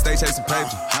shows, state to state, chasing paper.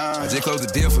 I just closed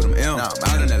the deal for them M. I'm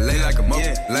out in LA like a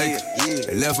mother lake.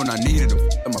 They left when I needed them.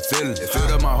 My feelings, they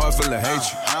filled up my heart full of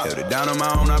hatred. Held it down on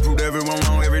my own, I proved everyone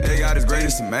wrong. Every day God is great,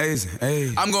 it's amazing.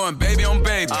 Hey. I'm going baby on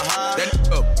baby. That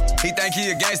up. He think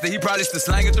he a gangster, he probably still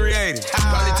slanging 380.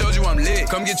 Probably told you I'm lit,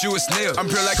 come get you a sniff. I'm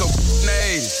pure like a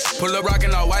 80. Pull up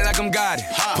rockin' all white like I'm got it.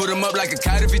 Put him up like a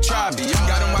kite if he try me.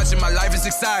 Got him watching my life, it's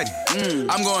exciting.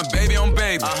 I'm going baby on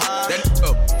baby. That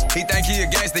up. He think he a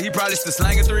gangster, he probably still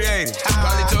slanging 380.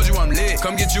 Probably told you I'm lit,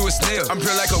 come get you a sniff. I'm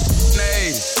pure like a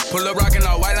 80. Pull up rockin'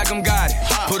 all white like I'm got it.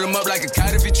 Put him up like a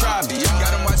kite if he try me.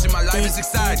 Got him watching my life, it's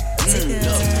exciting.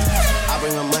 I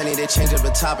bring her money, they change up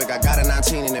the topic. I got a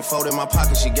 19 and it folded in my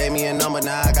pocket. She gave me a number,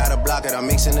 now I gotta block it. I'm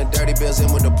mixing the dirty bills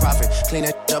in with the profit. Clean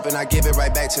that up and I give it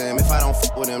right back to him. If I don't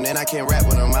with him, then I can't rap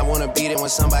with him. I wanna beat it when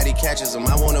somebody catches him.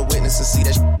 I wanna witness and see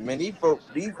that. Man, these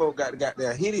folks got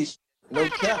their hitties. No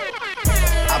cap.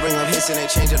 I bring up hits and they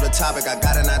change up the topic. I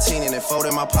got a 19 and it folded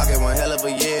in my pocket. One hell of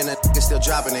a year and the niggas still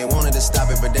dropping. They wanted to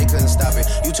stop it, but they couldn't stop it.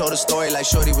 You told a story like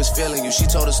Shorty was feeling you. She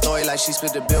told a story like she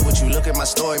split the bill with you. Look at my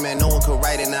story, man, no one could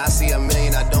write it. Now I see a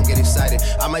million, I don't get excited.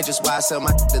 I might just buy sell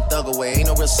my the thug away. Ain't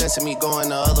no real sense in me going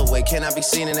the other way. Can I be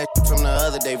seen in that from the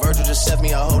other day? Virgil just set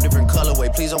me a whole different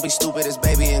colorway. Please don't be stupid, it's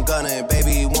baby and Gunna. And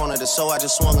baby, he wanted it, so I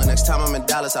just swung her. Next time I'm in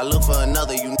Dallas, I look for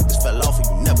another. You niggas fell off and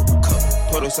you never recover.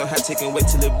 Puddle so high, take and wait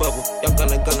till it bubble. Young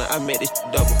gunna, I made this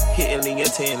double. Hit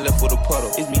Eliente and left with a puddle.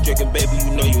 It's me drinking, baby,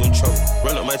 you know you in trouble.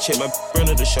 Run up my check, my run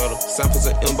up the shoulder. Samples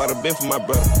of M by the bin for my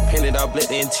brother. Painted out black,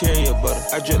 the interior butter.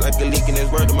 I drip like a leak and that's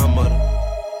word to my mother.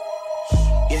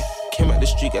 Yeah, came out the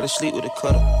street, gotta sleep with a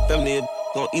cutter. Family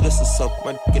gon' eat us or something.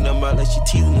 My dick in her mouth like she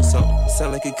teasing or something.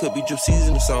 Sound like it could be drip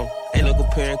season or something. Ain't no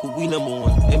comparing, cause we number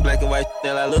one. In black and white,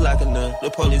 now I look like a nun. The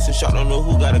police and shot, don't know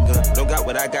who got a gun. Don't got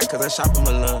what I got, cause I shop in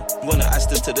Milan. You wanna, I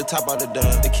stood to the top of the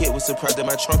dun. The kid was surprised at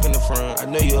my trunk in the front. I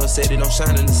know you upset, it don't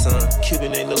shine in the sun.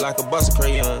 Cuban ain't look like a box of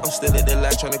crayon. I'm still at the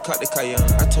lab trying to cut the cayenne.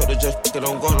 I told her just f*** it,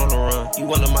 I'm going on the run. You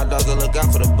one of my dogs, I look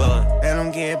out for the bun. Let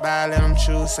them get by, let them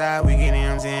choose side. We get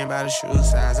M's in by the shoe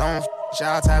size. I don't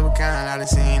y'all type of kind, I done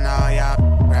seen all y'all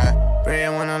right.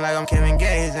 Breadwinner like I'm Kevin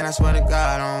Gates, and I swear to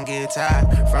God, I don't get tired.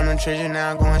 From the treasure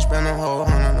now, go and spend a whole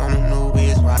 $100 on the new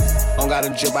biz. Don't got a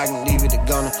drip, I can leave it to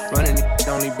gunner. Running the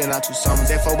only been out 2 summers.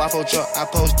 That 4x4 truck, I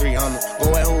post 300.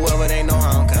 Go at whoever, they know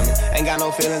how I'm coming. Ain't got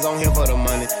no feelings on here for the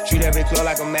money. Treat every club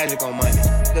like a magic on Monday.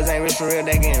 Cause ain't rich for real,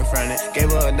 they get in front of it. Gave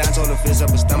her a dime, told her fist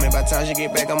up her stomach. By the time she get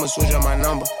back, I'ma switch up my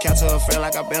number. Count to her friend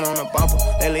like I been on a bumper.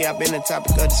 Lately, I been the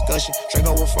topic of discussion.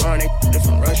 Draco with foreign, they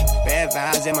different Russia. Bad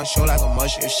vibes in my show like a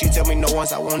musher. If she tell me no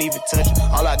once, I won't even touch her.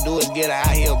 All I do is get her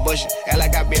out here bushing. Act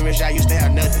like I been rich, I used to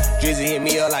have nothing. Drizzy hit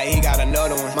me up like he got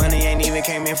another one. Money ain't even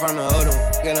came in from the other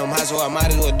one. Get them high, so I might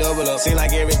as well double up. Seem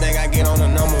like everything I get on the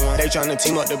number one. They tryna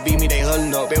team up to beat me, they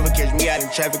huddling up. Ever catch me out in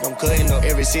traffic, I'm cutting up.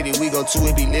 Every city we go to,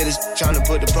 it be lit as tryna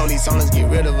put the police on us, get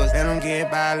rid of us. Let them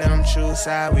get by, let them choose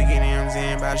side. We get M's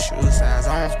in by the shoe size.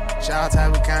 I don't y'all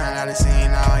type of kind, I done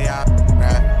seen all y'all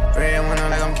right. Breadwinner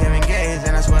like I'm Kevin Gates,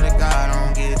 and I swear to God, I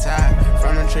don't get tired.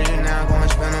 From the treasure now, go and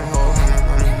spend a whole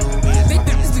 $100 on the new biz.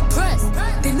 Bitches be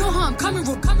pressed, they know how I'm coming,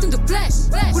 we're coming the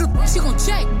flesh. With a she gon'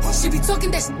 check, she be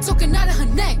talking that shit, talking out of her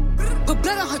neck. Put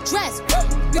blood on her dress.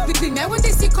 Be mad when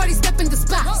they see Cardi step in the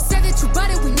spot. Said that you bought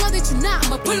it, we know that you not.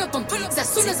 I'ma pull up on pull-ups as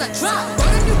soon as I drop.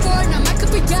 Bought a new board, now my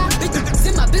could be yacht. It's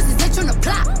in my business, they tryna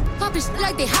plot. Poppin' shit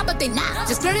like they hot, but they not.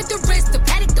 Just flirt at the wrist, the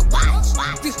paddock, the watch.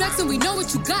 We flexin', we know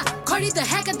what you got. Cardi the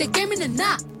hack at the game in the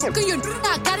knot. Fuckin' your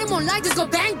I got him on live, just go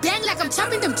bang, bang like I'm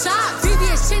chopping them chops.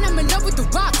 VVS chain, I'm in love with the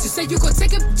rocks. You say you gon'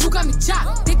 take it, you got me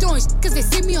chopped. They throwin' shit cause they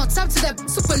see me on top to that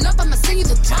super love, I'ma send you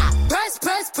the drop. Press,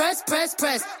 press, press, press,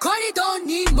 press. Cardi don't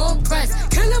need more press.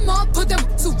 Kill them all, put them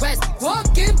to rest.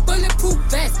 Walk in, bulletproof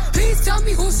vest. Please tell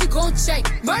me who she gon' check.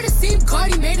 Murder scene,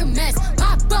 Cardi made a mess.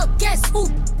 Pop up, guess who?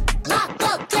 Pop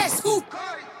up, guess who?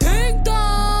 Ding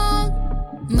dong.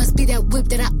 Must be that whip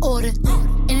that I ordered.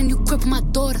 And a new crib for my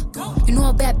daughter. You know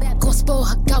a bad gon' spoil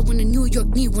her. Got one in New York,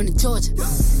 need one in Georgia.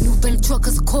 New Bentley truck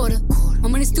is a quarter. My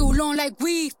money still long like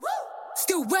weed.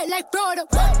 Still wet like Florida.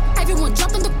 Everyone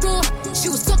jump on the floor. She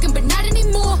was talking, but not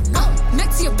anymore.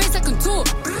 Next to your face, I contour.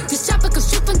 This chopper comes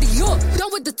straight from the York. Done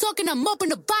with the talking, I'm open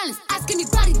to violence. Ask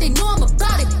anybody, they know I'm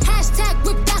about it. Hashtag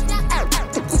whip that.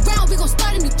 Around, we gon'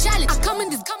 start a new challenge. I come in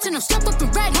this and I'm strapped up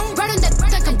and ready. Right on that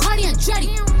like I'm Cardi and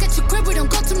Dreddy. Get your crib, we don't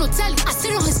go to no telly. I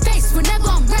sit on his face whenever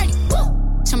I'm ready.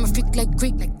 I'm a freak like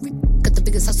Greek. Got the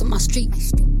biggest house on my street.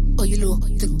 Oh, you little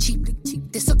look cheap.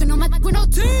 They sucking on my with no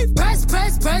teeth. Press.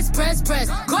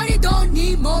 Cardi don't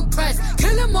need more press.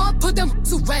 Kill them all, put them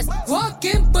to rest. Walk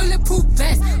in bulletproof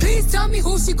vest. Please tell me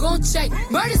who she gon' check.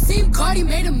 Murder scene, Cardi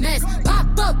made a mess.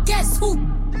 Pop up, guess who?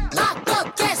 Pop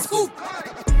up, guess who?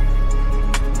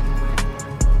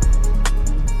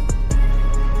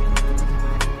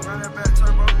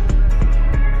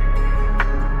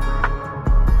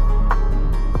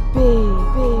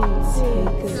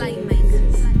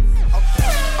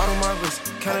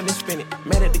 Counted and spin it,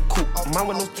 mad at the coupe. Mine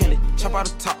with no tenant, chop out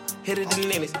the top, hit it the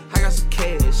limits. I got some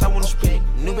cash, I wanna spend it.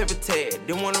 New paper tag,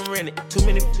 didn't wanna rent it. Too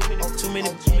many.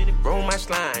 Roll my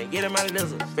slime, get in my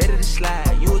lizard. Ready to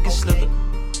slide, you a get slicker.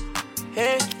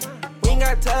 Hey, we ain't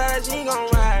got touch, you ain't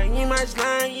gon' ride. You ain't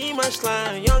my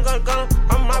slime, young gun,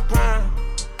 I'm my prime.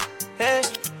 Hey,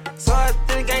 so I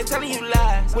think I ain't telling you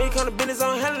lies. When you come to business,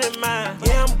 I'm handling mine.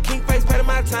 Yeah, I'm king face, pay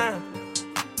my time.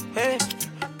 Hey.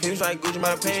 He was like Gucci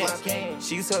my pants.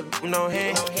 She used to with no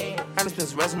hand. I just spent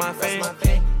the rest of my fame.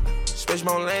 Space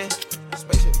my own land.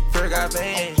 Fear got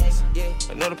bands.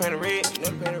 Another paint of red.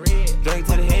 Drink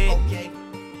to the head.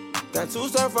 Got 2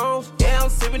 star phones. Yeah, I'm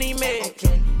sipping these meds.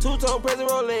 2-tone present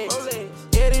Rolex.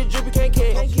 Yeah, this drippy can't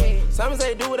catch. Simon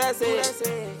say do what I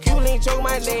said. Cuban link choke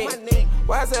my neck.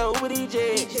 Why I sell Uber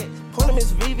DJs? Pull them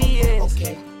as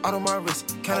VVS. Out on my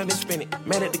wrist, counted and spin it.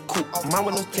 Mad at the coupe, mine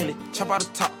with no tenant. Chop out the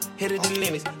top, hit it the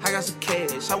limits. I got some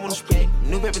cash, I wanna spend it.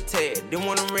 New paper tag, didn't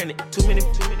wanna rent it. Too many.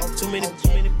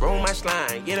 Roll my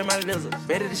slime, get in my lizard.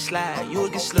 Ready to slide, you a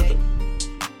get slicker.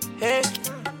 Hey,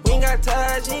 we ain't got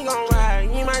touch, you ain't gon' ride.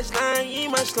 You ain't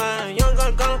my slime, young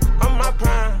gun, I'm my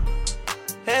prime.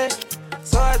 Hey,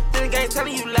 so I think I ain't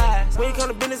telling you lies. When you come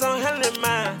to business, I'm handling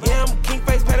mine. Yeah, I'm king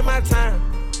face, pay my time.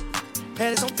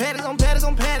 Paddocks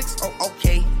on paddocks. Oh,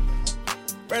 okay.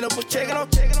 Ran up a checkin' on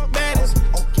baddies.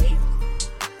 Okay.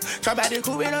 Drop out the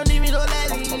coupe and don't leave me no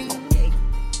laddie. Okay.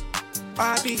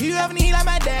 RIP, you have need like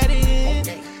my daddy.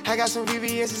 Okay. I got some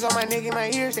VVS's on my neck and my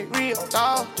ears, they real,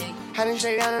 dawg. I done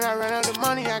straight down and I ran out of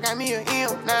money. I got me a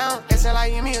M now.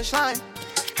 SLI me a slime.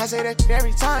 I say that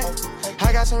every time.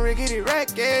 I got some rickety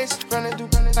rackets, running through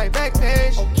like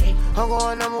Backpage. I'm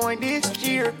going #1 this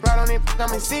year. Right on it,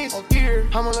 I'm in 6th year.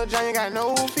 I'm a little giant, got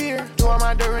no fear. Do all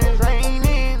my dirt and it's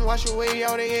raining. Wash away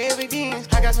all the evidence.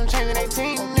 I got some chains in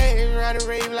 18 days. Ride a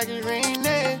rave like it's raining.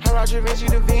 I rock your bitch, you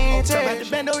the vintage. Drop out the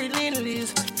bando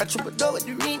relentless. I triple double with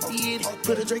the rent, yeah.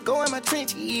 Put a Draco in my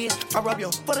trench, yeah. I rob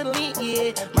your for the link,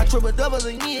 yeah. My triple doubles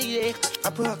a year, yeah.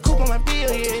 I put a coupe on my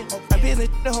bill, yeah. My business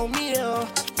the whole meal.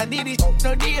 I did this,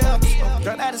 no deal.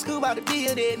 Dropped out of school about the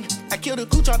building. I killed a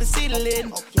cooch on the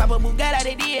ceiling. Drop a Bugatti out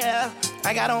of deal.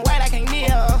 I got on white, I can't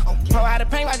kneel. Pour out the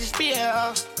paint, watch it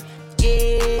spill.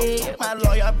 Yeah, my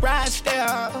lawyer, Brian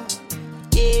Stell.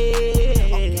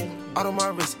 Yeah. Out on my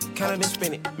wrist, counted and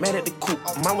spin it. Mad at the coupe,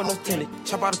 mine with no tenant.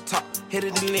 Chop out the top, hit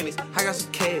it the limits. I got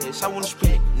some cash, I wanna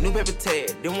spend it. New paper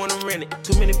tag, didn't wanna rent it.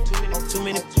 Too many.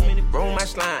 Roll my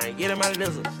slime, get in my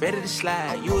lizard. Ready to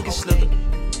slide, you a get slicker.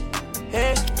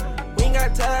 Hey, we ain't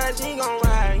got touch, you ain't gon'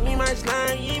 ride. You ain't my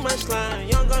slime,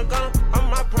 young gun, I'm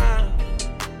my prime.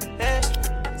 Hey,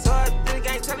 so I think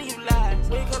I ain't telling you lies.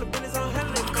 When you come to business, I'm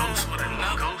handling mine. Ghost with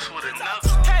another.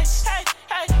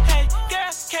 Hey,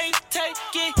 girl, can't take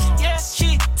it. Yeah,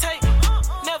 she take,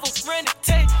 never run it,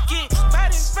 take it.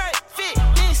 Body right, fit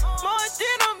this, more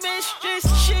than a mistress.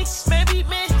 She may be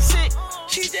missing,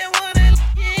 she just wanna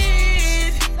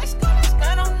get.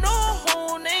 I don't know her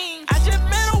whole name. I just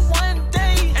met her one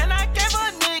day, and I gave her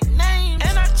a nickname,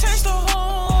 and I changed the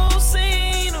whole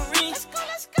scenery.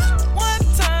 Let's go. One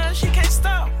time, she can't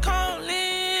stop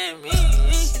calling me.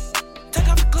 Take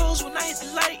off the clothes when I hit the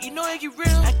light, you know I get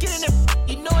real. I get in there.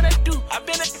 You know what I do. I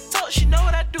been at the top, she know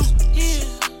what I do. Yeah.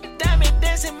 Diamond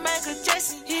dancing, Michael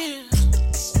Jackson. Yeah.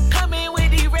 Come in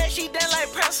with these rats, she done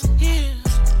like Preston. Yeah.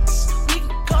 We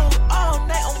can go all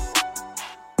night on.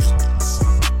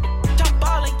 Jump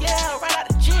ballin', yeah, right out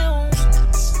the gym.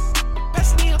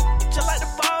 Passing me just like the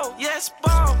ball. Yes,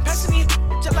 ball. Passing me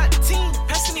just like the team.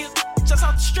 Passing me just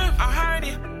off the strip. I'm hiring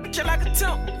it just like a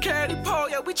temp. Carry the pole,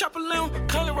 yeah, we chop a limb.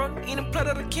 Color on, eating blood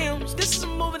of the Kims. This is a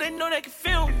movie they know they can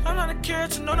film. I'm not a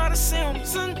character, no, not a sim.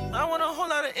 Son, I want a whole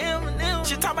lot of M&M.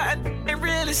 She talk about it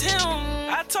real as him.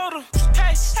 I told her,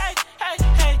 hey,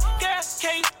 girl,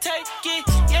 can't take it.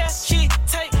 Yeah, she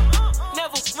take,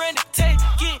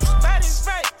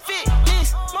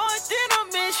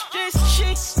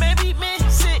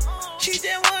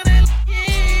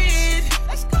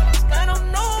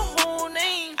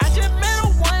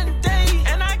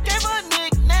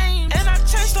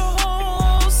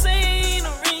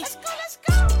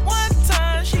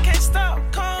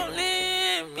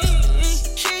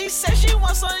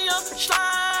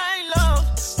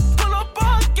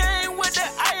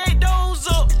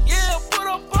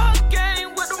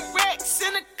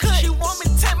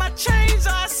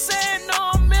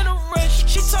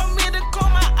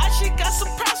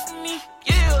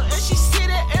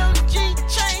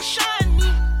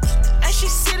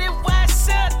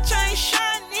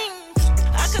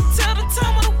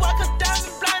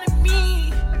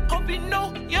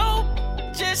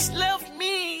 just left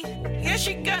me. Yeah,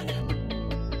 she got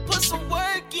put some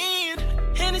work in.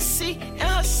 Hennessy in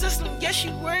her system, yeah, she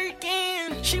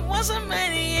working. She wants some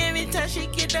money every time she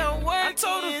get that work. I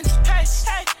told her,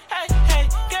 hey,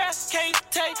 girl, can't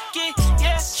take it.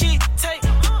 Yeah, she take,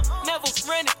 never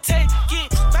run it, take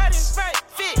it. Body right,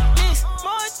 fit this,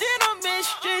 more than a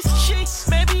mistress. She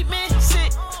maybe miss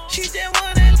it. She just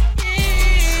wanna it.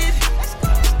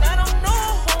 I don't know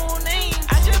her whole name.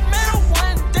 I just met her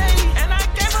one day, and I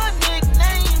gave her a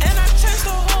nickname, and I changed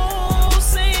the whole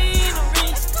scenery.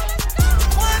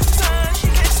 One time she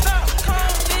can't stop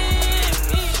calling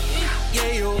me.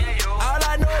 Yeah, yo. All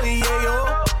I know is yeah, yo.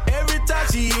 Every time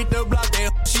she hit the block,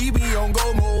 that she be on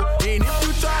go mode. And if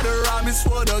you try to rob me,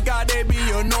 swear to God, that be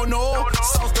a no-no.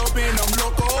 Sauced up in them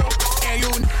loco, and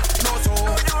you know so.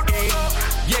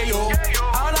 Yeah, yo.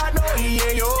 All I know is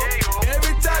yeah, yo.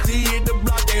 Every time she hit the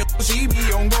block, that she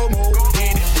be on go mode.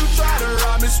 And if you try to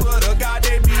rob me, swear to God,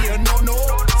 that be a no-no.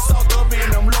 Sauced up in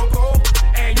them loco,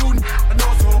 and you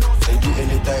know so. They do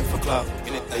anything for clout.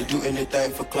 They do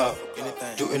anything for clout.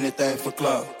 Do anything for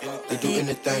clout. They do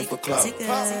anything for clout. Do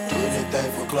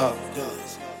anything for clout.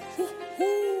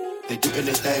 They do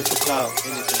anything for clout.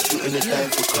 Do anything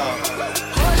for clout.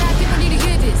 Whole lot of people need to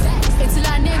hear this. It's a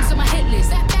lot of names on my hit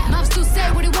list. Mom still say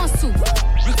what he wants to.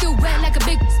 We still wet like a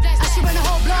big. I should run a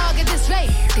whole blog at this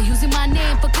rate. They using my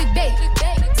name for clickbait.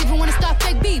 Even wanna start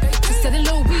fake beef. Just said a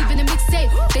little weave in the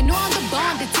mixtape. They know I'm the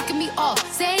bomb. They ticking me off.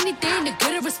 Say anything to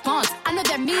get a response. I know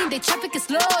that mean they traffic is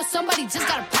slow. Somebody just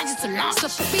gotta practice to launch. So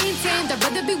for being tame, they'd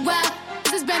rather be wild.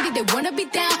 This is brandy, they wanna be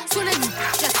down. Soon as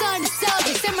got something to sell,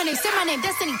 they say my name,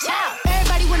 Destiny Child.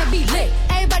 Everybody wanna be lit,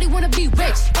 everybody wanna be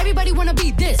rich, everybody wanna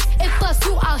be this. If us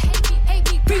you out,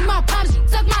 hate me, bring my problems,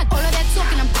 suck my. All of that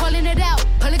talking, I'm calling it out.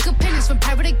 Public opinions from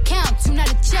private accounts. You not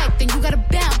a check, then you gotta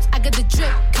bounce. I got the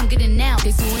drip, come get it now.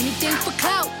 They do anything for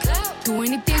clout, do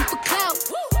anything for clout.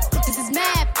 This is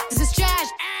mad, this is trash.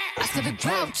 I said a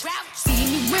drought. Seeing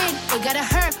me win, they gotta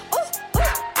hurt.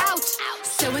 Ouch.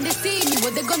 So when they see me,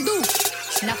 what they gonna do?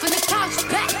 Not from the couch,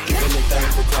 back. Do anything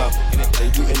for clout. They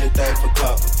do anything for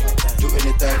clout. Do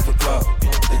anything for clout.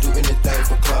 They do anything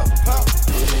for clout.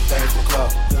 Do anything for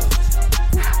clout.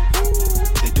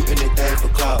 They do anything for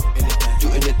clout. Do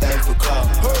anything for clout.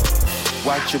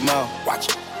 Watch your mouth. Watch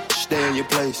it. Stay in your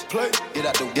place. Get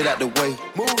out the way.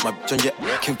 Move. My bitch on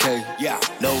your Kim K. Yeah.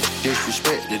 No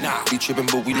disrespect. Nah. Be tripping,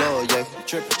 but we love, yeah.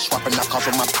 Swapping out cars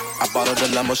on my. I bought her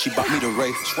the Lambo, she bought me the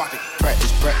Ray. Swap it.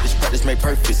 Practice, make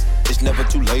perfect. It's never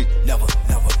too late. Never.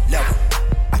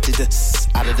 I take the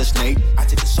out of the snake. I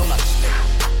take the soul out of the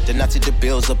snake. Then I take the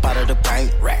bills up out of the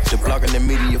bank. The blog and the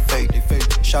media fake.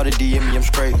 Shout it DM me, I'm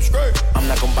straight. I'm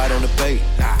not gon' bite on the bait.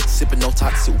 Nah. Sipping no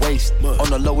toxic waste. On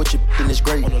the low with your in it's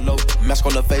great. On the low, mask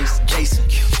on the face. Jason.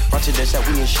 Run to that shot,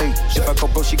 we in shape. If I go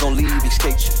broke, she gon' leave,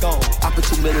 escape. I put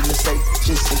 2 million in the safe,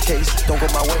 just in case. Don't go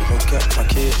my way. Okay, my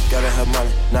kids gotta have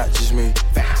money, not just me.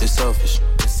 It's selfish.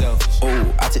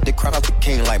 Ooh, I take the crown out the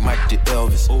king like Mike did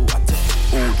Elvis. Ooh,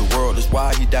 the world is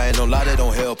wild. He dying, don't lie, they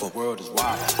don't help him. World is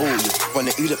wild. Ooh, you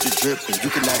wanna eat up the drip and you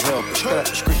cannot help it. Straight up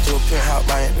the street to a penthouse,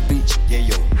 Miami Beach. Yeah,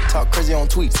 yo. Talk crazy on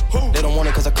tweets. They don't want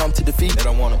it cause I come to defeat. They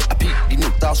don't want it. I peep, these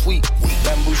niggas all sweet.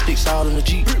 Bamboo sticks all in the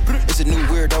Jeep. It's a new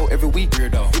weirdo every week.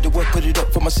 Get the work, put it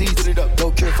up for my seeds.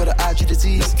 No cure for the IG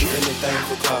disease. Do anything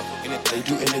for clout. They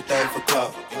do anything for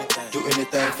clout. Do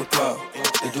anything for clout.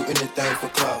 They do anything for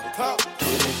clout. Do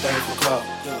anything for clout.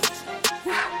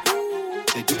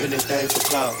 They do anything for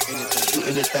clout. Do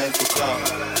anything for clout.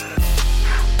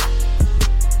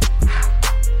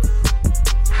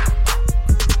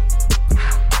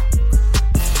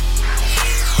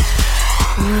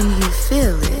 When you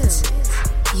feel it,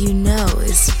 you know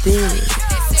it's big.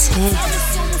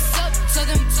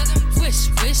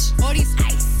 Wish, all these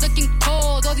ice looking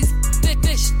cold, all these big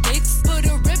fish sticks. Put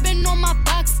a ribbon on my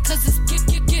box, cause it's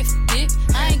gifted.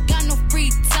 I ain't got no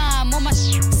free time, all my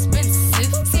shit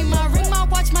expensive. See my ring, my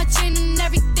watch, my chain, and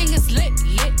everything is lit.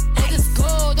 All this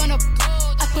gold on a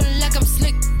pole, I feel like I'm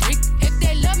slick Rick. If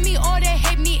they love me or they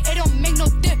hate me, it don't make no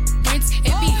difference.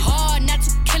 It be hard not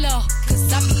to kill her,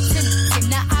 cause I be tempted.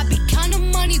 Now I be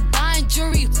counting money, buying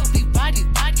jewelry, be riding.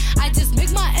 I just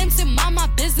make my M's and mind my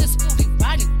business, be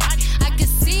riding. I can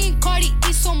see Cardi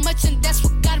eat so much and that's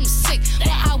what got him sick. But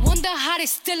I wonder how they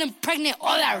still impregnate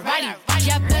all that riding.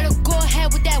 Y'all better go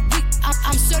ahead with that week.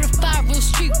 I'm certified real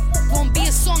street. Won't be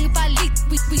a song if I leak.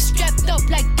 We strapped up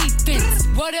like defense.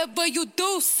 Whatever you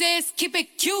do, sis, keep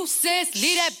it cute, sis.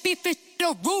 Leave that beef in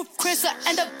the roof, Chris, I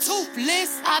end up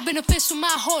toothless. I've been official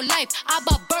my whole life. I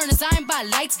bought burners, I ain't buy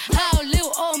lights. How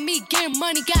little old me getting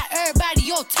money got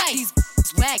everybody all tight. These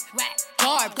whack,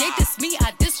 garb. They diss me,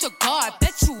 I disregard.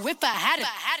 Bet you if if I had it.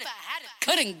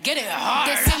 Couldn't get it hard.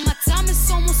 They say my time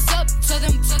is almost up. Tell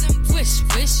them, wish.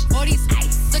 All these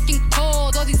ice looking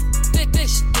cold, all these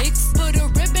fish sticks. Put a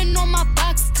ribbon on my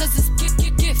box, cause it's gifted.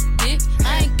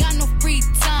 I ain't got no free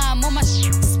time, all my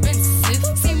shit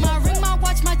expensive. See my ring, my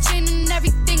watch, my chain, and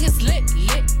everything is lit.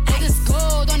 All this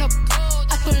gold on a gold,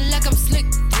 I feel like I'm slick.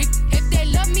 If they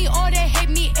love me or they hate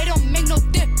me, it don't make no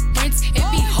difference. It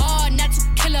be hard not to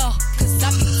kill her, cause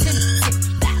I be tempted.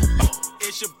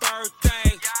 It's your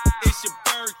birthday, it's your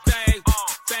birthday.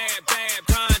 Bad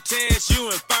contest, you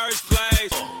in first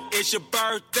place. It's your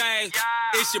birthday,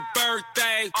 it's your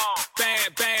birthday.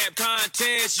 Bad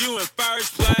contest, you in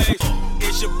first place.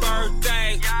 It's your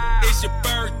birthday, it's your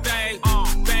birthday.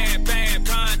 Bad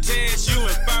contest, you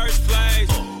in first place.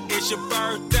 It's your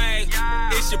birthday,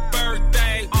 it's your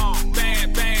birthday.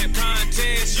 Bad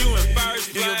contest, you in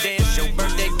first place. Do your dance, your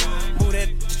birthday. Move that,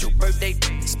 it's your birthday.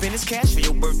 Spend this cash for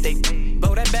your birthday.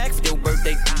 Blow that back for your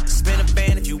birthday. Spin a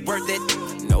band if you worth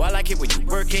it. Know I like it when you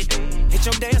work it. Hit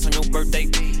your dance on your birthday.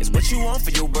 It's what you want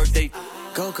for your birthday.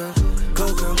 Go girl,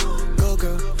 go girl, go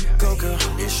girl, go girl.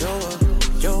 It's your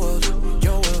world.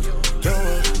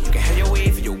 You can have your way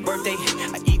for your birthday.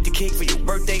 I eat the cake for your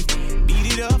birthday.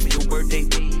 Beat it up for your birthday.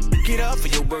 Get up for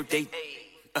your birthday.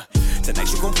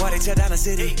 Tonight you gon' party till down the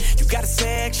city. You got a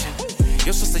section.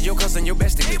 Your sister, your cousin, your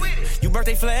bestie get it. You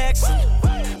birthday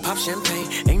flexin'. Pop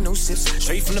champagne, ain't no sips.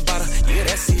 Straight from the bottle, yeah,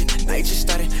 that's it. Night just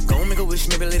started. Gon' make a wish,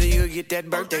 maybe later you'll get that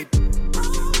birthday.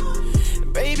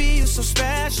 Baby, you so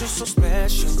special, so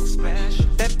special.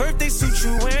 That birthday suit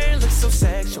you wearing looks so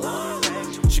sexual.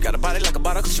 She got a body like a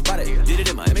bottle, cause she bought it. Did it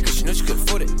in Miami, cause she knew she could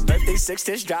afford it. Birthday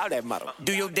 6-inch, drive that model.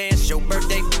 Do your dance, your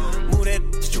birthday. Move that,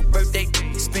 it's your birthday.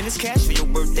 Spend this cash for your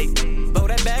birthday. Blow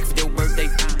that back for your birthday.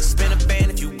 Spin a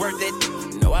band if you worth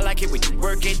it. Know I like it when you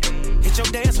work it. Hit your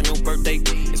dance on your birthday.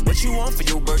 It's what you want for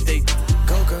your birthday.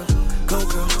 Go girl, go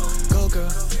girl, go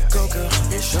girl, go girl.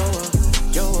 It's your world,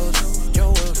 your world, your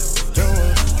world, your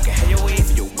world. You can have your way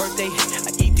for your birthday.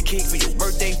 I eat the cake for your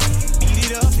birthday.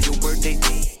 Beat it up for your birthday.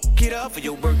 Get up for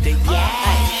your birthday. Yeah.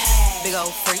 Ay, big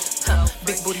old freak,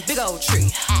 big booty, big old tree.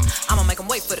 I'ma make him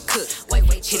wait for the cook. Wait,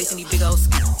 hit it in these big old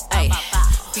skis. Ay,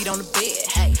 feet on the bed.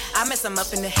 Ay, I mess him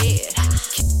up in the head.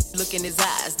 Look in his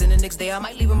eyes, then the next day I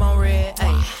might leave him on red.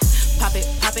 Ay, pop it,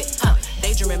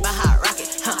 daydreaming by how I rock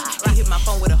it. He hit my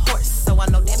phone with a horse, so I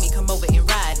know that me come over and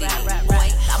ride it.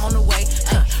 Right, I'm on the way.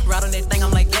 Ride on that thing,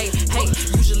 I'm like, hey.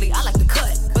 Usually I like to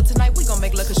cut, but tonight we gon'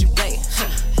 make love cause you play.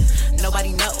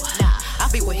 Nobody know. I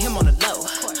be with him on the low.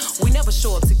 We never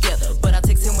show up together, but I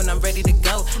text him when I'm ready to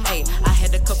go. Hey, I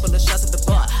had a couple of shots at the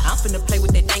bar. I'm finna play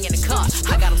with that thing in the car.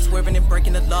 I got him swerving and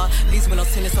breaking the law. These windows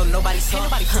tinted so nobody saw.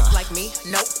 Ain't nobody freak like me.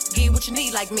 Nope. Get what you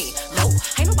need like me. Nope.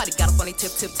 Ain't nobody got up on their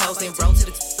tiptoes and roll to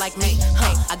the like me.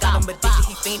 Hey, I got him addicted,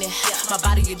 he fiendin'. My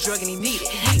body a drug and he need it.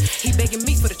 He begging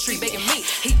me for the treat, begging me.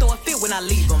 He throw a fit when I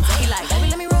leave him. He like, baby,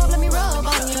 let me rub on you.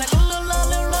 Like a little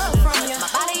love from you. My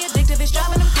body addictive, it's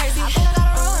driving him crazy. I think I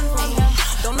gotta run from you.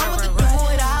 Don't know what to do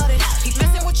without it. He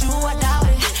messing with you, I doubt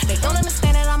it. They don't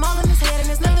understand that I'm all in his head and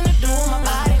there's nothing to do with my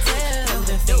body. You've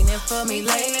been feeling for me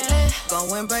lately,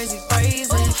 going crazy.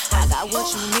 I got what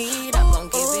you need, I'm gon'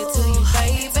 give it to you,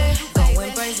 baby.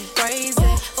 Going crazy,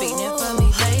 feeling for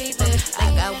me lately. I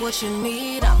got what you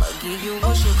need, I'ma give you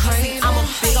what you crave. I'm a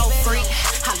big old freak,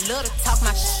 I love to talk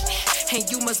my shit. And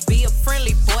you must be a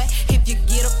friendly boy if you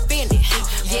get offended.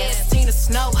 Yeah, it's Tina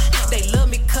Snow. They love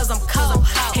me cause I'm cold.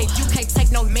 And you can't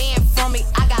take no man from me.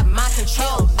 I got my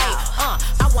control. Ay,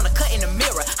 I wanna cut in the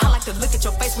mirror. I like to look at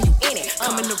your face when you in it.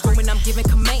 Come in the room and I'm giving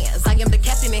commands. I am the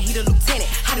captain and he the lieutenant.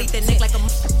 I need that neck like a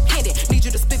pendant. Need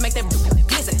you to spit, make that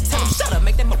glisten. Tell him shut up,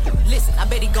 make that listen. I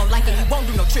bet he gon' like it, he won't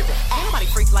do no tripping. Ain't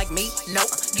nobody freak like me, nope.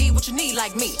 Get what you need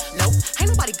like me, nope.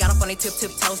 Ain't nobody got up on their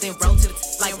tiptoes and roll to the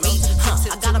like me.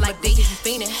 I got him like big. He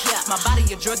fiendin', my body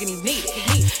a drug and he need it.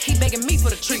 He begging me for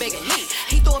the treat, begging me.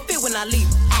 He throw a fit when I leave.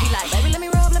 He like, baby, let me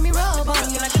rub on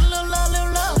you. Like a little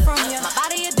love from you. My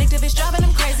body addictive, it's driving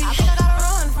him crazy. I think I gotta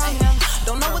run from him.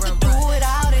 Don't know what to do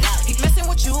without it. He messing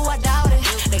with you, I doubt it.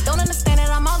 They don't understand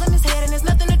that I'm all in his head and there's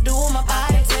nothing to do with my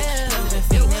body. You've been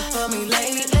feeling for me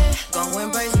lately, going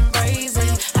crazy.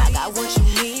 I got what you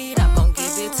need, I'm gon'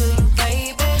 give it to you,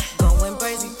 baby. Going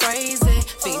crazy,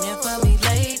 feeling for me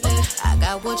lately. I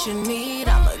got what you need,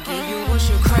 I'ma give you what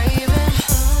you're craving.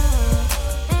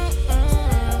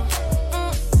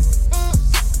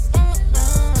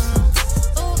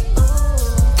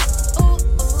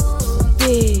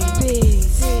 Big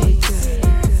Tigger.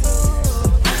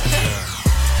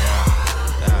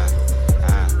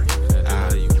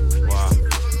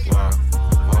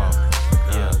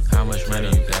 How much money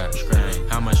you got?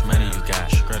 How much money you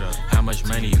got? How much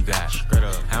money you got? Straight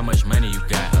up. How much money you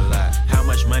got? A lot. How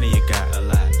much money you got? A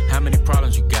lot. How many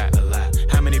problems you got? A lot.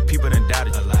 How many people done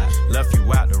doubted you? A lot. Left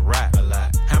you out to rot? A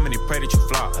lot. How many pray that you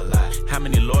flop? A lot. How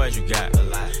many lawyers you got? A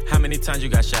lot. How many times you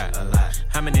got shot? A lot.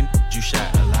 How many you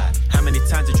shot? A lot. How many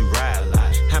times did you ride? A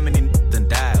lot. How many done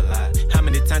died? A lot. How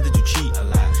many times did you cheat? A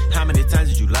lot. How many times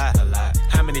did you lie? A lot.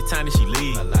 How many times did she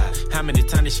leave? A lot. How many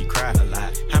times did she cry? A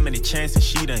lot. How many chances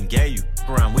she done gave you?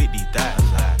 Around with these thighs? A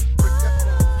lot.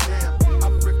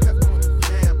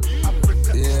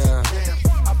 Yeah.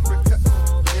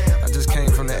 I just came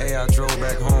from the A. I drove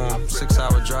back home.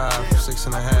 6-hour drive,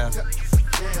 6.5.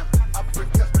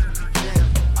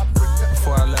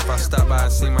 Before I left, I stopped by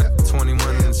and seen my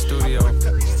 21 in the studio.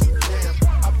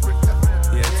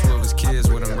 He had 2 of his kids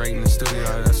with him right in the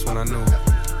studio. That's when I knew.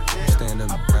 Stand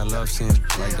up. I love seeing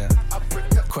like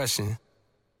that. Question.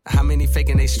 How many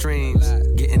faking they streams?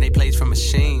 Getting they plays from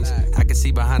machines. I can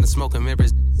see behind the smoke and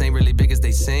mirrors. Ain't really big as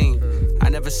they seem. I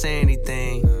never say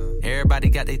anything. Everybody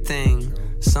got their thing.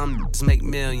 Some make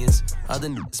millions, other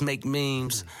make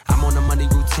memes. I'm on a money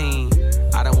routine.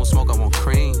 I don't want smoke, I want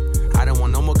cream. I don't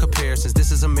want no more comparisons.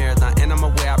 This is a marathon, and I'm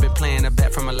aware I've been playing a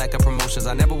bet from a lack of promotions.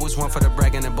 I never was one for the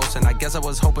bragging and boasting. I guess I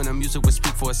was hoping the music would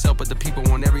speak for itself, but the people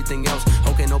want everything else.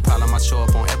 Okay, no problem, I show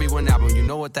up on every one album. You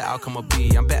know what the outcome will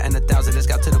be. I'm betting 1,000. It's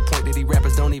got to the point that these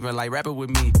rappers don't even like rapping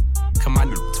with me. Come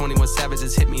on, 21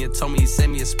 Savages hit me and told me he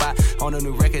sent me a spot on a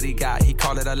new record he got. He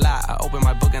called it a lie. I opened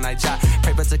my book and I jot.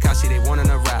 Pray for Takashi, they wanting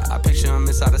a rap. I picture him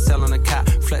inside a cell on a cot,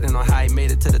 reflecting on how he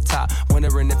made it to the top,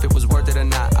 wondering if it was worth it or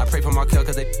not. I pray for Markel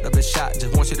cause they up his shot.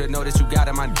 Just want you to know that you got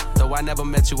it, my though I never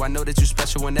met you, I know that you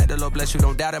special and that the Lord bless you.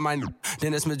 Don't doubt it, my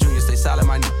Dennis Smith Jr. Stay solid,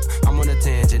 my I'm on a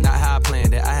tangent, not how I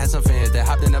planned it. I had some fans that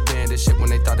hopped in a band, this shit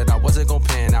when they thought that I wasn't gon'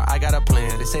 pan. Now I got a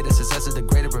plan. They say the success is the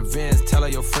greater revenge. Tell all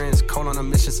your friends, call on a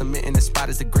mission, submitting the spot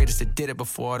is the greatest that did it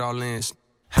before it all ends.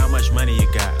 How much money you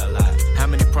got? A lot. How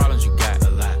many problems you got? A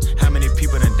lot. How many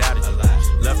people done doubted you? A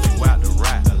lot. Left you out to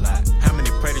rot? A lot. How many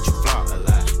pray that you flop? A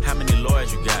lot. How many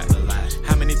lawyers you got? A lot.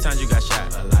 How many times you got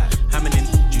shot? A lot. How many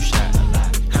you shot? A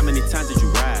lot. How many times did you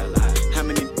ride? A lot. How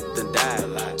many done died? A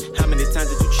lot. How many times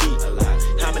did you cheat? A lot.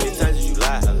 How many times did you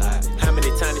lie? A lot. How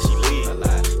many times did she leave? A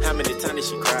lot. How many times did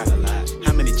she cry? A lot.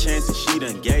 How many chances she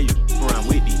done gave you? Around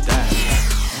with these thighs?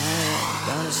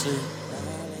 Down to sleep.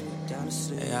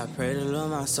 Yeah, I pray to Lord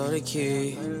my soul the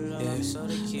key. Yeah.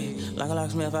 Like a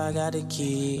locksmith, I got the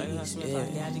key.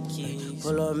 Yeah.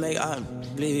 Pull up, make I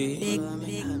bleed. Big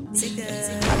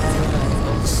Tigger. I got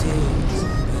overseas.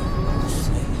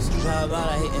 Drive out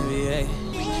like NBA.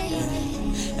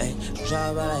 Hey,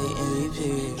 drive out like MVP.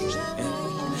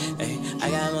 Hey, I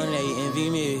got money, they envy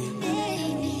me.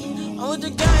 I'm with the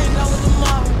gang, not with the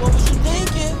mob. What was you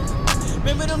thinking?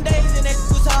 Remember them days and that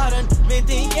was hard and been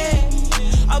thinking.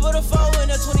 I put a 4 in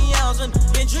a 20 ounce and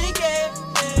been drinking.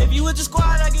 If you with the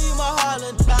squad, I give you my heart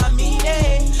and I mean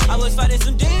it. I was fighting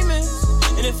some demons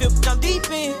in the field I'm deep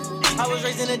in. I was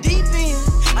raised in the deep end.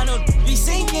 I know be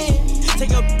sinking. Take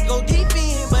your go deep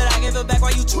in, but I give it back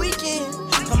while you tweaking.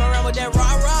 Come around with that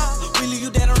rah-rah, we leave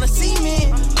you dead on the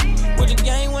cement. With the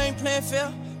game, we ain't playing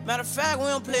fair. Matter of fact, we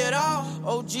don't play at all.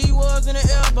 OG was in the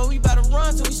air, but we better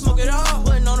run till we smoke it all.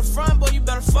 Putting on the front, boy, you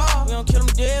better fall. We don't kill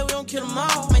them dead, we don't kill them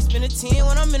all. Might spend a 10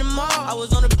 when I'm in the mall. I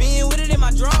was on the bin with it in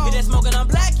my draw. Hit that smoking, I'm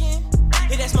blacking.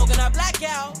 Hit that smoking, I black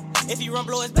out. If he run,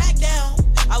 blow his back down.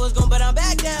 I was gon' but I'm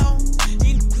back down.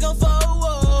 He gon'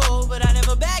 fall, but I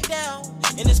never back down.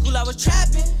 In the school, I was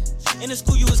trapping. In the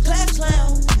school, you was class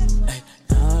clown. Hey,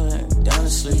 down to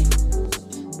sleep.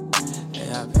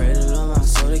 Yeah, I pray to Lord my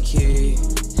soul the key.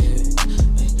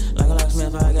 Like a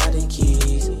locksmith, I got the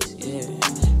keys. Yeah.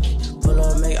 Pull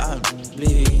up, make I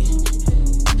bleed.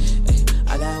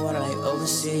 I got water like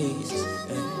overseas.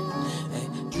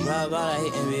 Drive out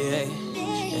like NBA.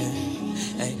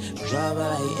 Drive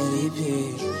out like MVP.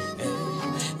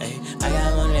 I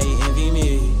got money, they envy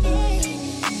me.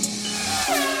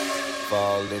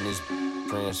 Fall in this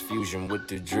transfusion with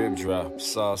the drip drop.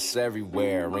 Sauce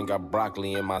everywhere, ain't got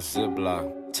broccoli in my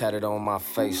Ziploc. Tatted on my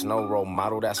face, no role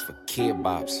model, that's for kid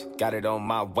bops. Got it on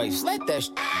my waist, let that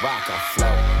rock, I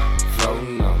float.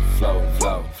 Floating on, floating,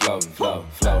 floating, floating, floating,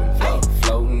 floating, floating,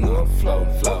 floating on,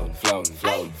 floating, floating, floating,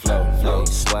 floating, floating, floating.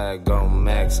 Swag on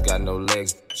max, got no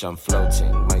legs, I'm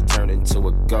floating. Might turn into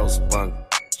a ghost bunk.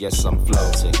 Yes, I'm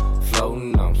floating,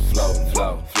 floating on, floating,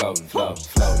 floating, floating, floating,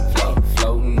 floating, floating,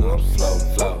 floating on,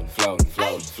 floating, floating, floating,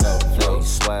 floating, floating, floating.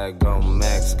 Swag on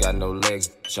max, got no legs,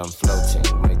 I'm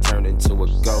floating. Might turn into a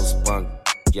ghost bunk.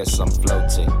 Yes, I'm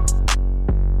floating.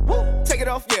 Take it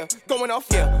off, yeah, going off,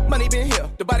 yeah. Money been here,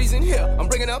 the body's in here. I'm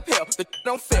bringing up here, the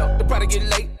don't fail. The product get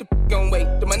late, the gon' wait.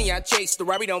 The money I chase, the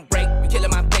Rari don't break. We killing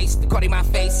my pace, the Cardi my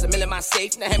face, a mill in my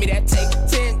safe. Now hand me that tape.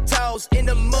 10 toes in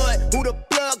the mud, who the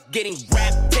plug? Getting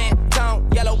wrapped, 10 tone,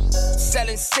 yellow,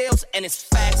 selling sales, and it's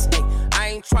fast. Ay, I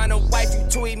ain't tryna wipe you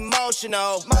too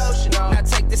emotional. Now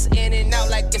take this in and out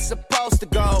like it's supposed to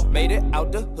go. Made it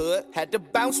out the hood, had to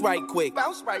bounce right quick.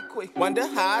 Wonder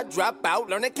how I drop out,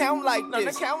 learn to count like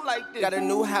this. Got a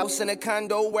new house and a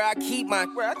condo where I keep my.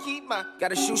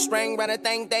 Got a shoestring, run a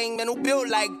thing, man, who built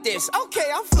like this.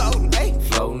 Okay, I'm floating, hey.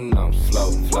 Floating, I'm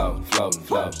floating.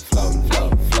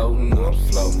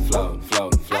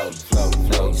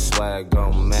 Swag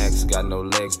on max, got no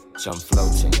legs, I'm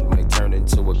floating. Might turn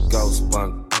into a ghost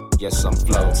bunk. Yes, I'm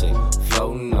floating.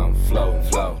 Floating, I'm floating.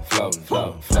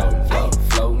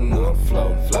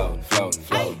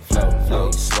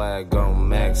 Swag on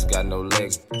max, got no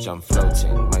legs, I'm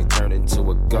floating. Might turn into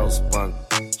a ghost bunk.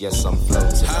 Yes, I'm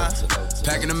floating.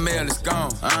 Packing the mail, it's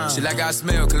gone. Shit like I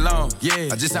smell cologne. Yeah,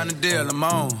 I just signed a deal, I'm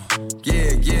on.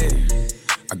 Yeah.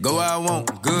 I go where I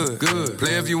want, good.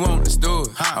 Play if you want, let's do it.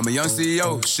 I'm a young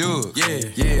CEO, sure. Yeah.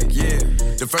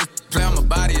 The first play on my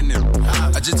body in them.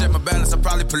 I just check my balance, I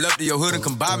probably pull up to your hood and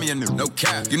come buy me a new. No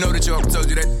cap. You know that your told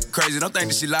you that crazy, don't think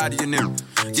that she lied to you new.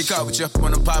 Get caught with you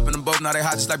when I'm popping them both, now they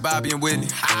hot just like Bobby and Whitney.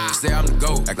 Say I'm the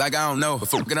GOAT, act like I don't know, but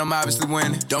fucking I'm obviously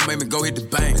winning. Don't make me go hit the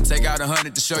bank and take out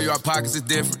 100 to show you our pockets is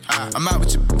different. I'm out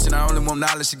with your bitch and I only want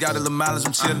knowledge, she got a little mileage,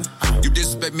 I'm chillin'. You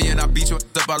disrespect me and I beat you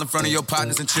up all in front of your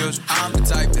partners and children. I'm the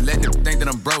type that let them think that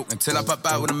I'm broke until I pop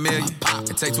out with $1 million.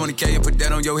 And take 20K and put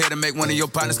that on your head and make one of your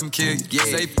partners come kill you. Yeah.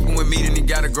 Say f***ing with me, then he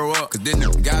gotta grow up, cause then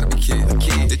it gotta be kid.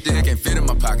 This thing can't fit in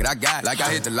my pocket, I got it, like I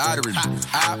hit the lottery.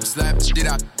 I slap the shit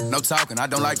out, no talking, I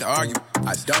don't like to argue.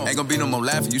 I don't. Ain't gonna be no more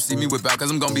laughing, you see me whip out, cause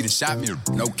I'm gonna be the shot mirror.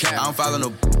 No cap, I don't follow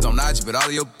no on IG, but all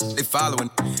of your they following.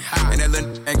 And that little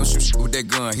ain't gonna shoot shit with that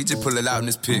gun, he just pull it out in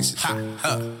this picture.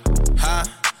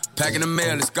 Packing the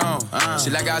mail, it's gone.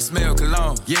 Shit like I smell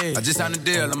cologne. Yeah, I just signed a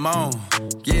deal, I'm on.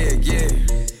 Yeah.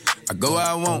 I go where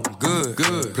I want, good.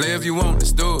 Play if you want,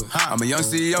 let's do it. I'm a young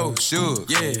CEO, sure.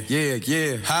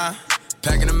 Yeah.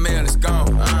 Packing the mail, it's gone.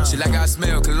 Shit like I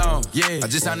smell cologne. Yeah, I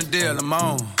just signed a deal, I'm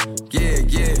on. Yeah.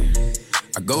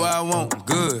 I go where I want,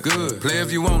 good. Play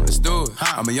if you want, let's do it.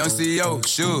 I'm a young CEO,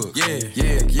 sure. Yeah.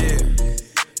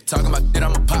 Talking about shit,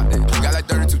 I'ma pop that. Got like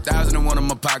 32,000 in one of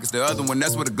my pockets. The other one,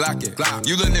 that's where the Glock at.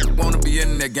 You little nigga wanna be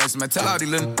in that gangster, man. Tell all these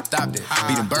little stop that.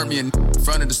 Beat and burn me in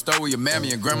front of the store where your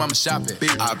mammy and grandmama shop at.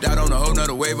 I opt out on a whole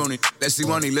nother wave on it. That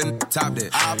C1, he little top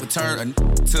that. I return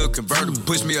to a convertible,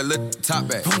 push me a little top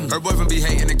back. Her boyfriend be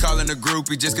hating and calling a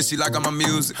groupie just cause she like all my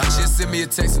music. She'll send me a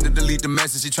text and to delete the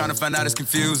message. She tryna find out it's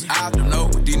confusing. I don't know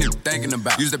what these niggas thinking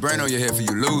about. Use the brain on your head for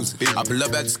you lose it. I pull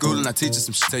up after school and I teach her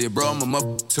some shit. Tell you, bro, I'm a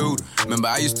motherfucker tutor. Remember,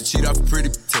 I used to cheat off a pretty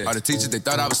test. All the teachers, they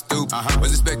thought I was stupid.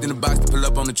 Was expecting the box to pull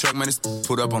up on the truck, man, it's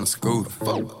pulled up on the scooter.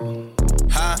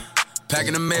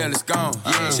 Packing the mail, it's gone.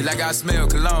 Shit like I smell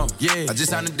cologne. I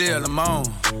just signed a deal, I'm on.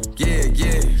 Yeah.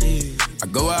 I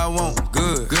go where I want,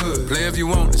 good. Play if you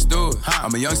want, let's do it.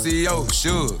 I'm a young CEO,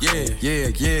 sure.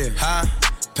 Yeah.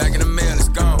 Packing the mail, it's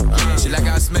gone. Shit like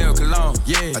I smell cologne.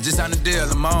 I just signed a deal,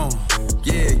 I'm on.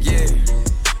 Yeah.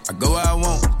 I go where I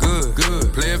want, good.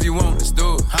 Play if you want, let's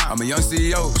do it. I'm a young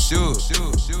CEO, sure.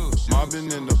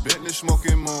 Mobbing in the Bentley,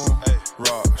 smoking moon.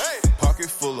 Rocks, pocket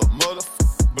full of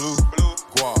blue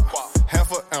guap.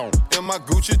 Half an ounce in my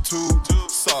Gucci tube.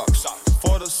 Socks,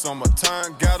 for the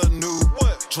summertime, got a new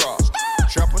drop.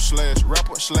 Trapper /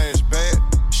 rapper /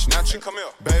 bad snatcher. Come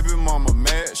here. Baby mama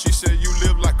mad, she said you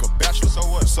live like a bachelor. So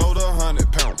what? Sold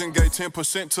 100 pounds, then gave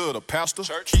 10% to the pastor.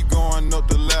 Church. Keep going up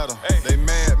the ladder. They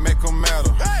mad, make them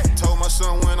matter. Told my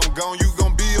son when I'm gone, you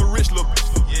gon' be a rich little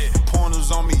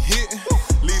Pointers on me hitting,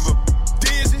 leave a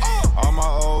dizzy. All my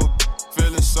old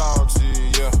feeling salty,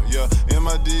 yeah.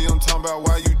 MID, I'm talking about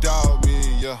why you dog me,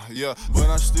 yeah. But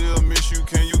I still miss you,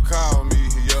 can you call me,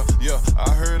 yeah. I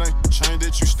heard ain't changed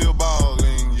that you still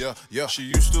ballin', yeah. She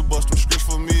used to bust them scripts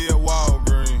for me at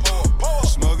Walgreens.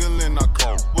 Smuggling I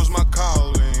call was my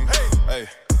calling. Hey,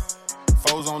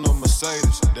 foes on the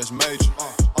Mercedes, that's major.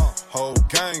 Whole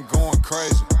gang going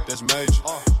crazy, that's major.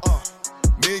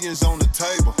 Millions on the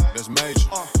table, that's major.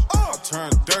 I turn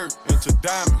dirt into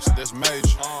diamonds, that's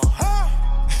major.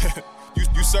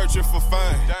 You searching for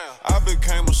fame. I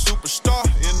became a superstar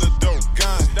in the dope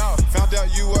game. Found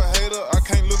out you a hater, I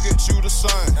can't look at you the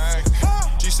same.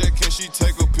 She said, can she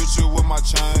take a picture with my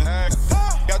chain?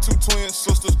 Got 2 twin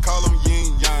sisters, call them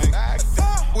yin yang.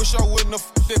 Wish I wouldn't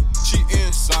have f***ed, she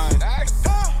insane.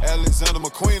 Alexander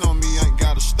McQueen on me, ain't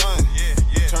got a stain.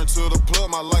 Turn to the plug,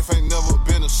 my life ain't never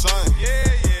been the same.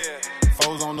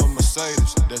 Foes on the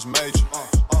Mercedes, that's major.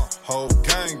 Whole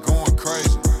gang going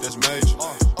crazy, that's major.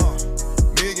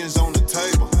 Millions on the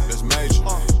table, that's major.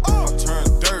 I turn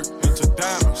dirt into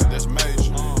diamonds, that's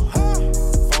major.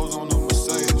 Foes on the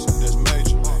Mercedes, that's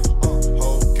major.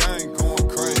 Whole gang going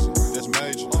crazy, that's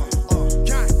major.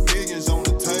 Millions on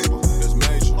the table, that's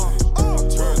major. I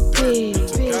turn dirt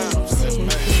into diamonds, that's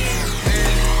major.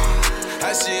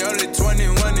 How she only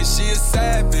 21 and she a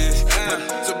savage.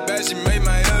 So bad she made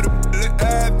my elder look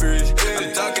average.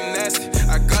 I'm talking nasty,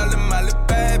 I call her my little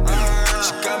bad bitch.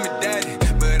 She call me daddy,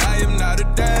 but I am not a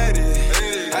daddy.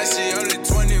 How she only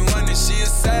 21 and she a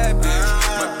savage.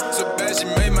 So bad she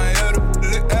made my elder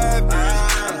look average.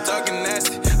 I'm talking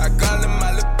nasty, I call her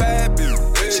my little bad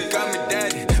bitch. She call me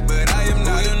daddy, but I am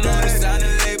not a daddy. The sign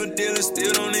and label dealer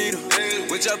still don't need her.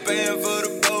 What y'all paying for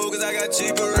the bowl, cause I got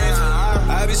cheaper rings.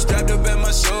 I be strapped up at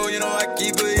my show, you know I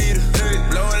keep a heater.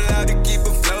 Blowing loud to keep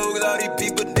a flow, cause all these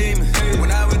people demon.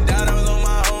 When I went down, I was on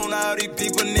my own, all these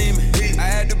people need me. I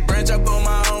had to branch up on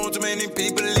my own, too many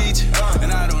people leech.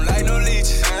 And I don't like no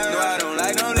leeches, no I don't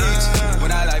like no leeches.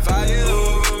 When I like fire,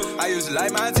 I used to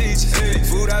like my teachers.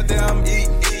 Food out there, I'm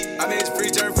eating. I made it free,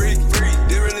 turn free.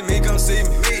 Didn't really me, come see me.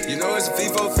 You know it's a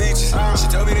FIFO features. She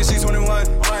told me that she's 21.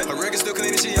 Her record still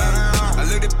clean and she young. I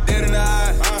looked at dead in the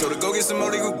eye. Told her go get some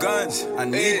more legal guns. I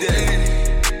need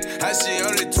that. How she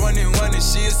only 21 and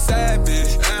she a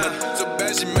savage. So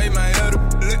bad she made my elder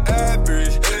look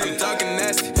average. I'm talking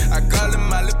nasty, I call her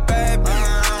my little bad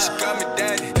bitch. She call me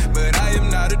daddy, but I am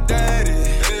not a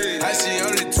daddy. How she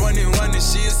only 21 and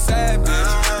she a savage.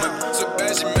 So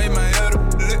bad she made my elder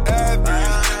look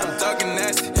average. I'm talking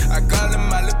nasty, I call her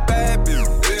my little bad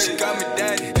bitch. She call me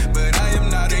daddy, but I am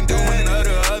not a doing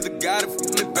other gotta f***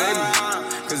 me, baby.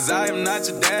 Cause I am not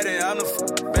your daddy, I'm the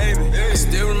f*** baby. I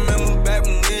still remember back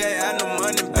when we ain't had no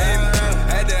money, baby.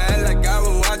 Had to act like I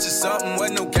was watching something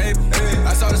with no cable.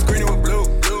 I saw the screen, it was blue.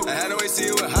 I had to wait, see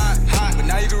it was hot. But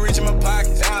now you can reach in my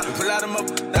pockets and pull out them up.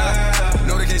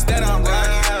 No, they can't stand on rock.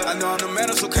 I know I'm the man,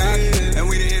 I'm so cocky. And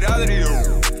we done hit all of these.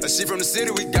 A shit from the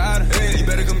city, we got her. You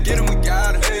better come get him, we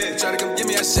got her. Try to come get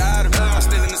me, I shot him. I'm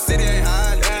still in the city, ain't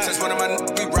hiding. Since one of my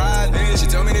we ride. She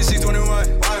told me that she's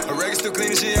 21. Her record still clean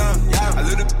and she young. I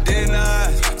looked up dead in the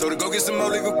eyes. Told her go get some more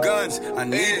legal guns. I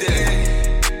need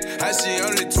that. How she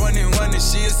only 21 and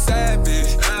she a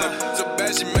savage. So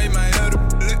bad she made my elder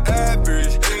look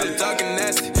average. I'm talking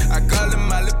nasty, I call her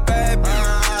my little bad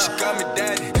bitch. She call me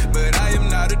daddy, but I am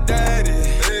not a daddy.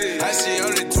 How she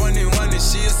only 21 and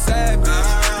she a savage.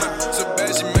 So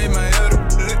bad she made my elder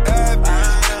look average.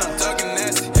 I'm talking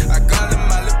nasty, I call her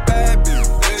my little bad bitch.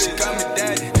 She call me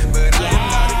daddy, but I am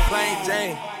not a plain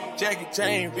Jane, Jackie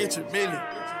Chain, Richard Mille.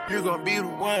 You gon' be the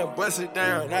one, bust it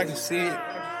down, I can see it.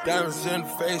 Diamonds in the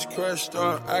face, crushed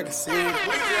up, I can see it.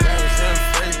 Diamonds in the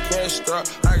face, crushed up,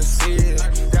 I can see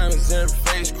it. Diamonds in the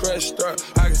face, crushed up,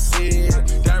 I can see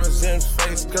it. Diamonds in the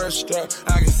face, crushed up,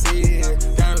 I can see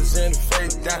it. Diamonds in the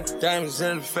face, diamonds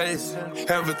in the face.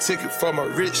 Have a ticket for my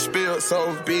rich spill,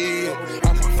 so big.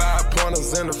 I put 5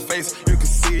 pointers in the face, you can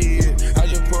see it. I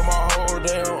just put my whole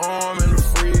damn arm in the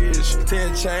fridge.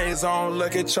 10 chains on,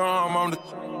 lucky charm on the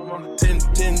 10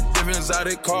 different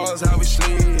exotic cars, how we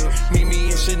slid. Meet me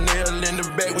and Chanel in the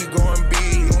back, we going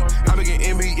big. I been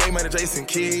getting NBA, man, Jason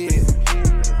Kidd.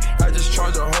 I just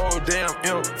charge a whole damn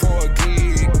M for a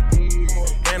gig.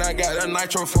 And I got a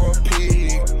nitro for a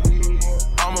pig.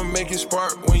 I'ma make it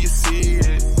spark when you see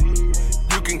it.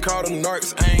 You can call them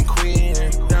narcs, I ain't queen.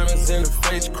 Diamonds in the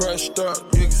face, crushed up,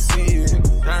 you can see it.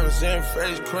 Diamonds in the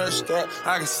face, crushed up,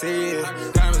 I can see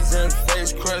it. Diamonds in the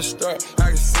face, crushed up, I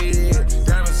can see it.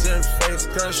 Diamonds in the face,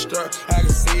 crushed up, I can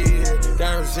see it.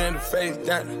 Diamonds in the face,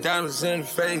 diamonds in the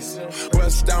face.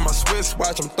 Bust down my Swiss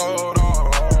watch, I'm throw it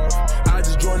off. I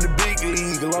just joined the big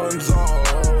league, lungs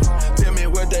off. Tell me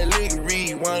what that league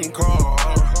read, one call.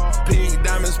 Pink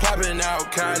diamonds popping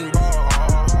out, cotton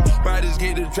ball. Bodies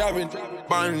get to dropping,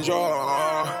 bonjour.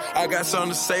 I got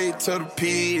something to say to the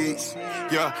pigs.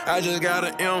 Yeah, I just got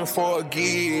an M for a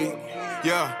gig.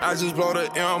 Yeah, I just blow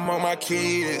the M on my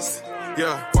kids.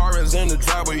 Yeah, foreigns in the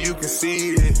driveway, you can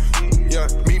see it. Yeah,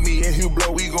 meet me in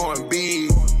Hublot, we going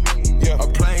big. Yeah, a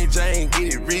plain Jane,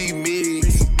 get it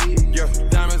remixed. Yeah,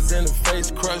 diamonds in the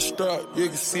face, crushed up, you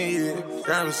can see it.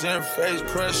 Diamonds in the face,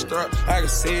 crushed up, I can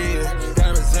see it.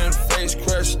 Diamonds in the face,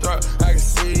 crushed up, I can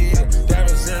see it.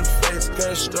 Diamonds in the face,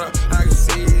 crushed up, I can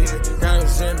see it.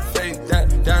 Diamonds in the face,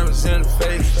 diamonds in the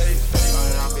face.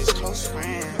 Started off his close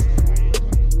friend,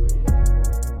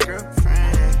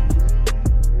 girlfriend.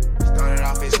 Started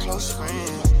off his close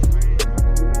friend,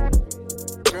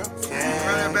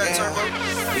 girlfriend.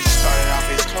 We started off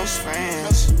as close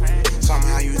friends.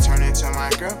 Somehow you turn into my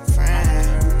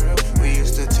girlfriend. We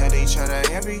each other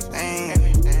everything.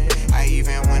 I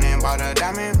even went and bought her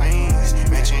diamond rings,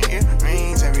 matching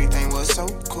earrings, everything was so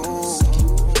cool.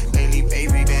 Lately,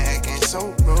 baby, been acting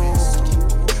so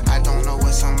rude. I don't know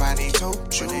what somebody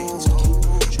told you,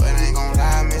 but I ain't gon'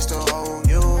 lie, Mr. Hold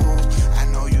You. I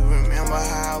know you remember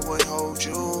how I would hold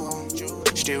you.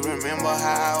 Still remember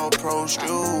how I approached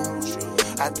you.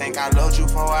 I think I loved you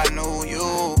before I knew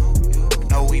you.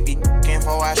 Know we be f***ing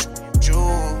before I shoot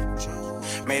you.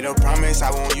 Made a promise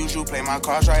I won't use you. Play my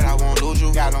cards right, I won't lose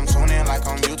you. Got them tuning like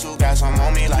on YouTube. Got some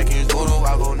on me like it's voodoo.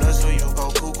 I go nuts till you go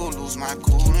cuckoo. Lose my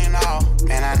cool and all.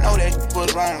 Man, I know that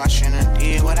was wrong. I shouldn't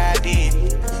did what I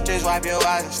did. Just wipe your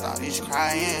eyes and start this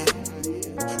crying.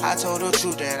 I told the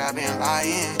truth that I've been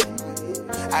lying.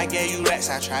 I gave you racks,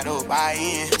 I tried to buy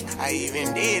in. I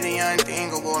even did the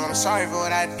unthinkable. I'm sorry for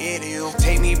what I did to you.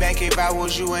 Take me back if I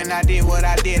was you and I did what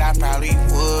I did. I probably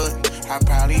would. I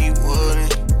probably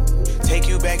wouldn't. Take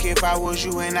you back if I was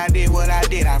you and I did what I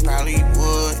did. I probably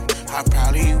would. I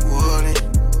probably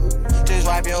wouldn't. Just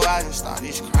wipe your eyes and start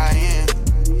this crying.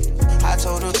 I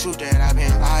told the truth that I've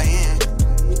been lying.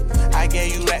 I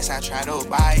gave you racks, I tried to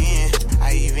buy in.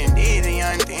 I even did the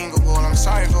unthinkable. I'm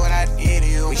sorry for what I did to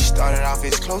you. We started off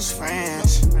as close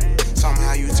friends.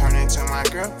 Somehow you turned into my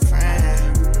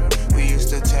girlfriend. We used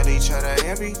to tell each other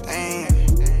everything.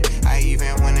 I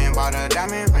even went and bought her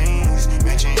diamond rings,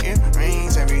 matching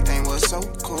earrings, everything was so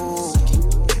cool.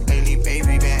 Lately,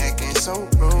 baby, been acting so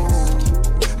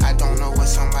rude. I don't know what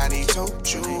somebody told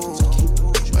you,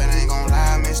 but I ain't gon'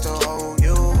 lie, Mr. Hold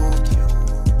You.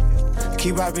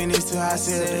 Keep our business till I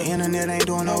sell. The internet ain't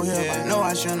doing no help. I know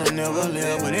I shouldn't never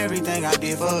live, but everything I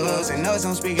did for us and us,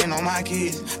 I'm speaking on my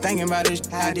kids. Thinking about this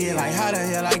I did, like how the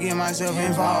hell I get myself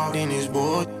involved in this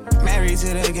bull. Married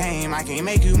to the game, I can't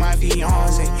make you my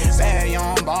fiance. Bad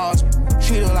young boss,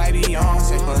 treat her like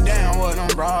Beyonce. But damn what them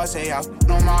bras say, I f***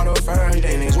 them all the first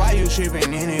day. Niggas, why you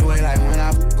tripping anyway? Like when I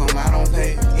f*** them, I don't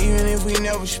pay. Even if we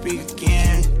never speak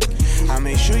again, I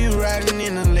make sure you riding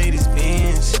in the latest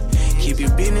Benz. Keep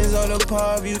your business on the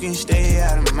pub, you can stay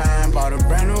out of mine. Bought a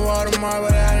brand new Audemars,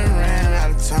 but I done ran out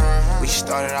of time. We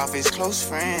started off as close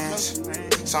friends.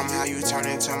 Somehow you turned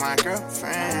into my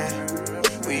girlfriend.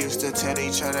 We used to tell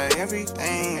each other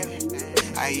everything.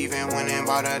 I even went and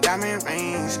bought her diamond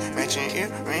rings, matching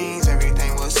earrings,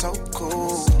 everything was so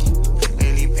cool.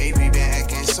 Lately, baby, been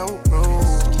acting so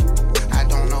rude. I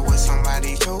don't know what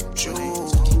somebody told you,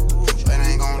 but I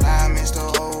ain't gon' lie, Mr.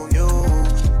 Hold You.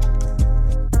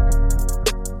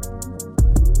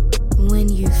 When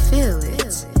you feel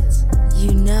it,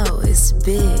 you know it's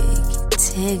big.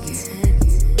 Tigger.